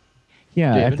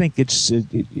 Yeah, David? I think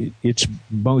its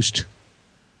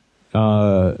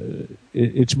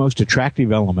most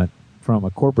attractive element from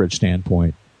a corporate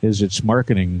standpoint is its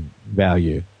marketing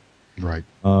value. Right.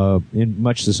 In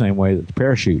much the same way that the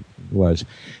parachute was.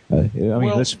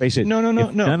 Let's face it. No.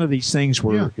 None of these things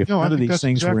were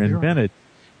invented,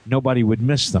 nobody would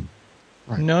miss them.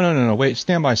 Right. No. Wait,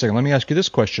 stand by a second. Let me ask you this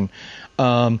question.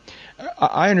 I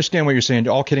understand what you're saying.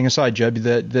 All kidding aside, Jeb,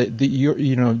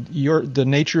 the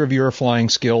nature of your flying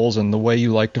skills and the way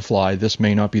you like to fly, this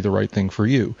may not be the right thing for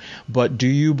you. But do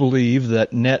you believe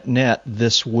that net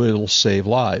this will save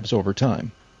lives over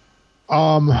time?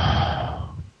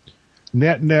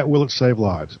 Net will it save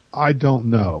lives? I don't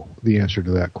know the answer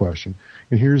to that question.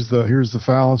 And here's the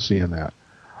fallacy in that.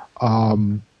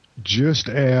 Just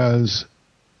as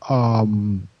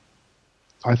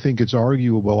I think it's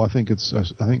arguable. I think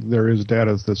there is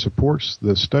data that supports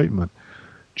this statement.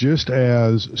 Just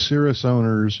as Cirrus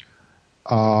owners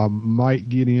might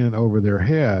get in over their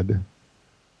head,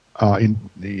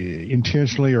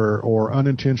 intentionally or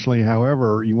unintentionally,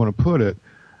 however you want to put it,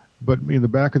 but in the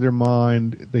back of their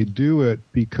mind, they do it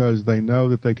because they know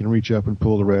that they can reach up and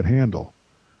pull the red handle.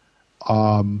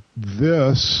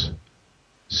 This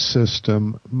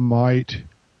system might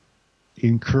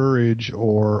encourage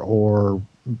or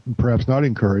perhaps not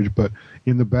encourage, but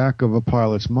in the back of a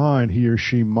pilot's mind, he or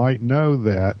she might know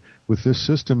that with this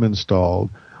system installed,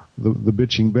 the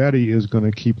bitching Betty is going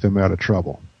to keep them out of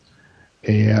trouble.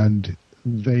 And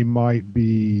they might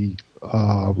be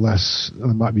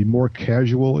more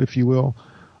casual, if you will,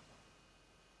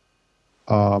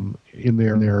 in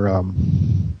their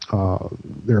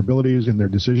abilities, in their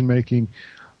decision making,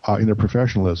 in their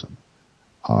professionalism,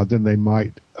 than they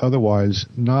might otherwise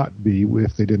not be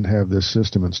if they didn't have this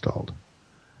system installed.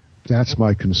 That's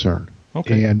my concern.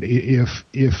 Okay. And if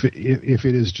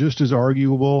it is just as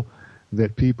arguable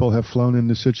that people have flown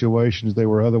into situations they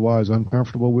were otherwise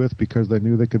uncomfortable with because they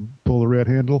knew they could pull the red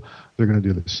handle, they're going to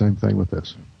do the same thing with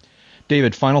this.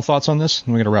 David, final thoughts on this?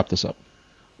 We're going to wrap this up.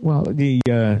 Well, the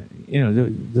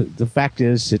fact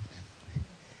is that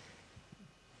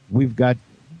we've got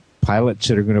pilots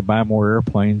that are going to buy more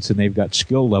airplanes than they've got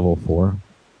skill level for,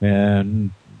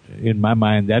 and in my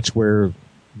mind, that's where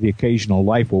the occasional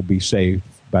life will be saved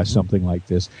by something like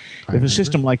this. If a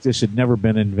system like this had never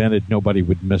been invented, nobody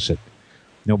would miss it.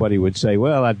 Nobody would say,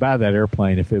 well, I'd buy that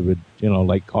airplane if it would,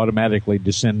 automatically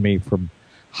descend me from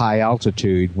high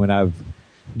altitude when I've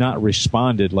not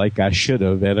responded like I should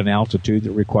have at an altitude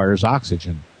that requires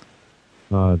oxygen.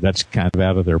 That's kind of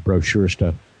out of their brochure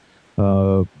stuff.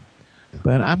 But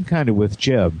I'm kind of with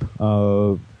Jeb.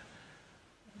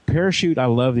 Parachute, I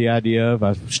love the idea of.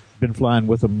 I've been flying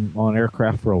with them on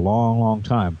aircraft for a long, long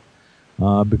time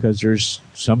because there's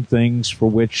some things for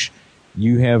which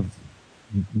you have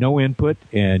no input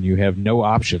and you have no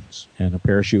options, and a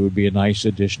parachute would be a nice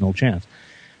additional chance.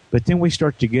 But then we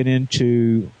start to get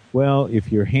into, well,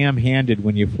 if you're ham-handed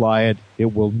when you fly it,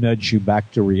 it will nudge you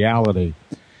back to reality.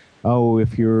 Oh,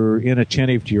 if you're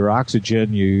inattentive to your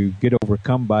oxygen, you get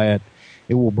overcome by it,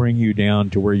 it will bring you down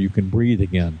to where you can breathe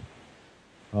again.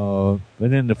 And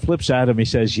then the flip side of me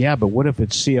says, yeah, but what if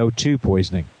it's CO2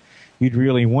 poisoning? You'd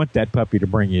really want that puppy to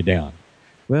bring you down.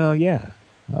 Well, yeah.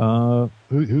 Who's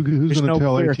there's going no to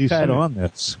tell clear ATC? cut on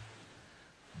this.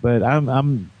 But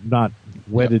I'm not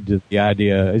wedded to the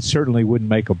idea. It certainly wouldn't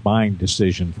make a buying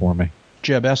decision for me.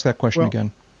 Jeb, ask that question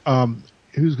again.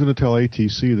 Who's going to tell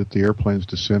ATC that the airplane's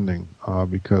descending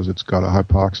because it's got a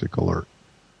hypoxic alert?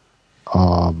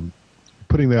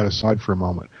 Putting that aside for a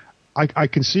moment, I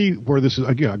can see where this is,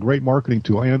 again, a great marketing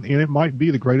tool, and it might be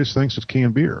the greatest thing since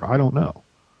canned beer. I don't know.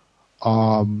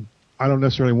 I don't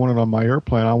necessarily want it on my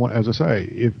airplane. I want, as I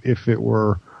say, if it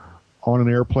were on an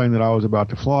airplane that I was about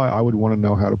to fly, I would want to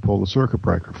know how to pull the circuit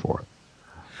breaker for it.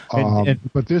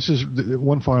 But this is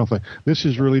one final thing. This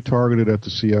is really targeted at the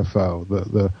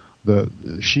CFO, the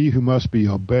she who must be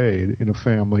obeyed in a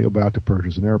family about to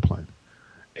purchase an airplane.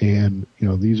 And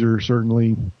these are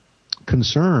certainly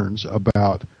concerns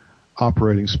about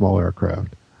operating small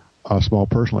aircraft, small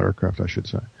personal aircraft, I should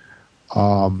say.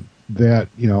 That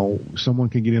someone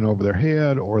can get in over their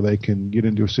head, or they can get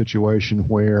into a situation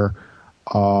where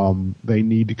they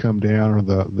need to come down, or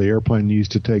the airplane needs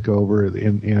to take over.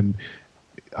 And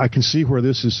I can see where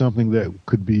this is something that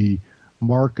could be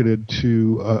marketed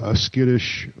to a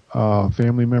skittish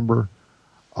family member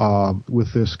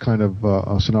with this kind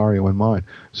of scenario in mind.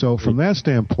 So from that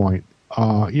standpoint,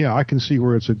 I can see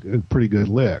where it's a pretty good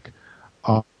lick.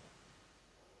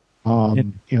 If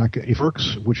it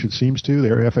works, which it seems to,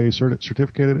 their FAA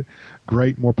certificated it,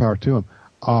 great, more power to them.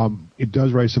 It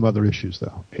does raise some other issues,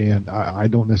 though, and I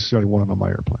don't necessarily want it on my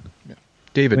airplane. Yeah.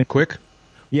 David, quick?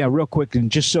 Yeah, real quick, and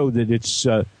just so that it's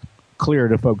clear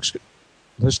to folks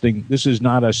listening, this is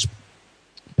not us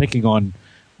picking on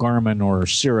Garmin or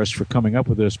Cirrus for coming up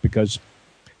with this, because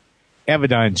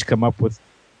Evidyne's come up with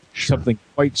something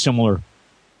quite similar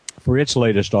for its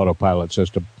latest autopilot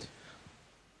system,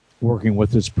 working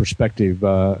with its with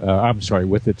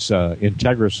its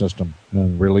Integra system,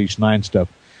 Release 9 stuff.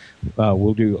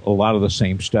 We'll do a lot of the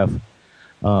same stuff.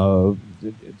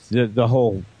 The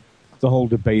whole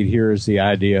debate here is the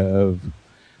idea of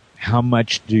how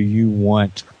much do you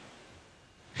want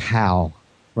HAL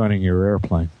running your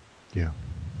airplane? Yeah.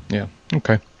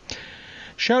 Okay.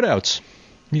 Shout-outs.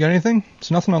 You got anything?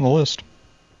 It's nothing on the list.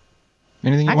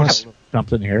 Anything you want to...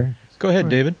 Something here. Go ahead,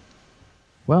 David.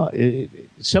 Well,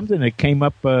 something that came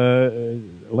up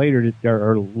later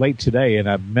or late today, and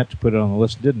I meant to put it on the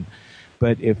list, didn't.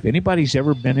 But if anybody's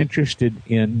ever been interested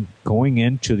in going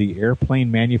into the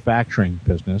airplane manufacturing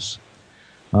business,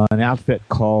 an outfit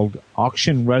called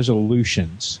Auction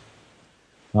Resolutions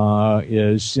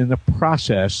is in the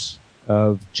process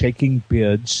of taking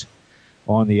bids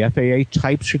on the FAA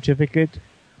type certificate,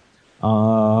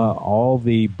 all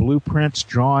the blueprints,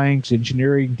 drawings,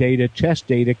 engineering data, test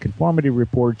data, conformity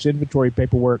reports, inventory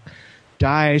paperwork,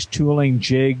 dies, tooling,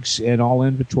 jigs, and all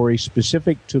inventory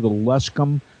specific to the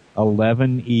Luscombe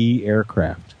 11E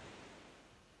aircraft.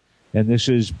 And this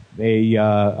is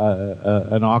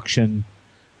an auction.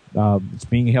 It's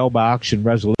being held by Auction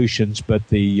Resolutions, but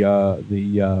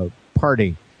the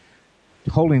party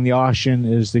holding the auction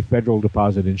is the Federal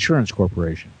Deposit Insurance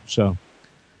Corporation. So,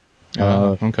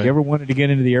 okay. If you ever wanted to get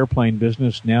into the airplane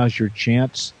business, now's your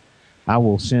chance. I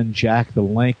will send Jack the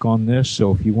link on this,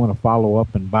 so if you want to follow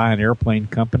up and buy an airplane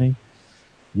company,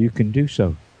 you can do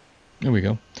so. There we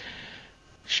go.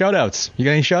 Shout-outs. You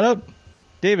got any shout-out?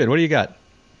 David, what do you got?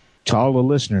 To all the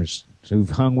listeners who've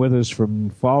hung with us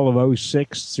from fall of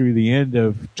 2006 through the end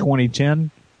of 2010,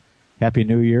 Happy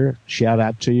New Year. Shout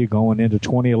out to you going into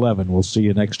 2011. We'll see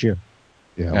you next year.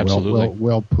 Yeah, absolutely.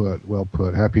 Well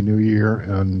put. Happy New Year,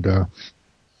 and don't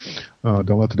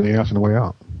let the day ask on the way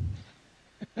out.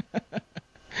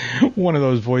 One of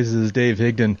those voices is Dave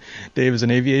Higdon. Dave is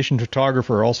an aviation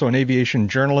photographer, also an aviation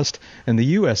journalist, and the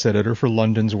U.S. editor for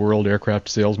London's World Aircraft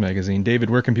Sales magazine. David,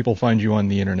 where can people find you on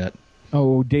the internet?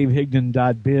 Oh,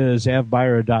 davehigdon.biz,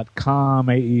 avbuyer.com,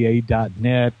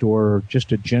 aea.net, or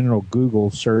just a general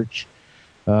Google search.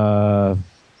 And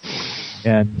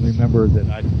remember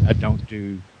that I don't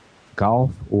do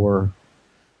golf or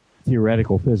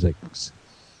theoretical physics.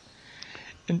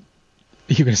 And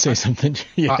you're going to say something?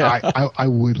 Yeah. I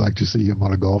would like to see him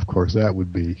on a golf course. That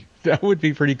would be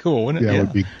pretty cool, wouldn't it? Yeah, it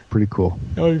would be pretty cool.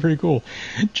 That would be pretty cool.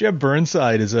 Jeb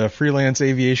Burnside is a freelance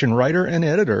aviation writer and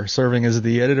editor, serving as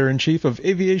the editor-in-chief of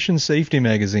Aviation Safety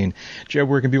magazine. Jeb,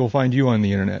 where can people find you on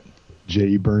the internet?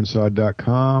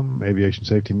 jeburnside.com,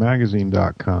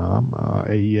 aviationsafetymagazine.com,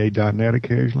 aea.net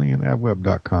occasionally, and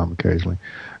avweb.com occasionally.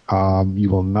 You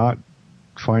will not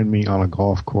find me on a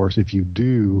golf course. If you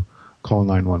do, call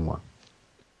 911.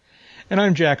 And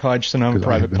I'm Jack Hodgson. I'm a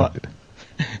private pilot.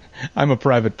 I'm a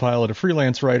private pilot, a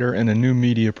freelance writer, and a new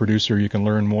media producer. You can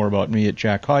learn more about me at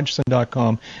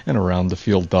jackhodgson.com and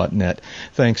aroundthefield.net.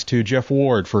 Thanks to Jeff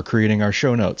Ward for creating our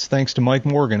show notes. Thanks to Mike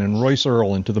Morgan and Royce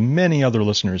Earl and to the many other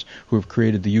listeners who have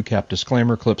created the UCAP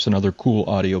disclaimer clips and other cool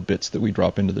audio bits that we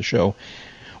drop into the show.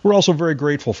 We're also very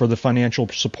grateful for the financial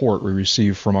support we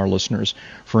receive from our listeners.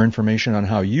 For information on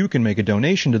how you can make a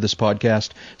donation to this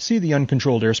podcast, see the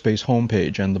Uncontrolled Airspace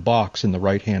homepage and the box in the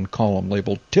right-hand column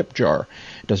labeled Tip Jar.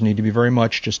 It doesn't need to be very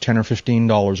much, just $10 or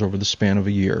 $15 over the span of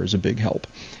a year is a big help.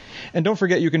 And don't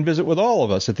forget you can visit with all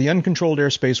of us at the Uncontrolled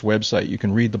Airspace website. You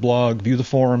can read the blog, view the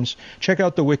forums, check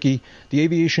out the wiki, the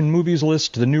aviation movies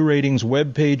list, the new ratings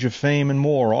web page of fame, and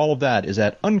more. All of that is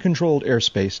at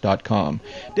uncontrolledairspace.com.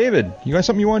 David, you got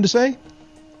something you wanted to say?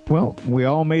 Well, we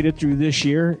all made it through this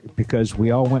year because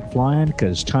we all went flying,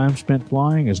 because time spent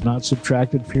flying is not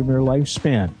subtracted from your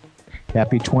lifespan.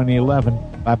 Happy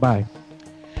 2011. Bye-bye.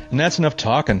 And that's enough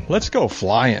talking. Let's go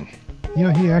flying. You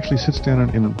know, he actually sits down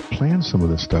and plans some of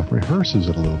this stuff, rehearses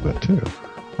it a little bit, too.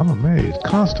 I'm amazed,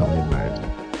 constantly amazed.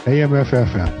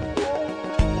 AMFFM.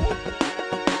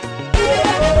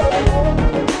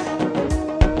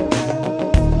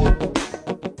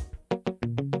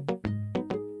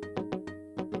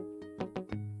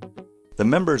 The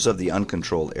members of the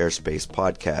Uncontrolled Airspace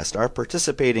podcast are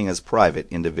participating as private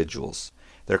individuals.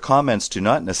 Their comments do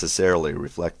not necessarily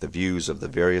reflect the views of the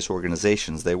various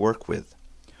organizations they work with.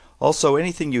 Also,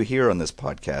 anything you hear on this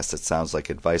podcast that sounds like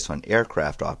advice on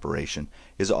aircraft operation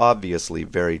is obviously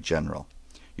very general.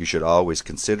 You should always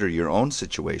consider your own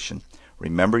situation,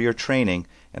 remember your training,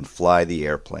 and fly the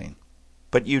airplane.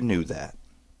 But you knew that.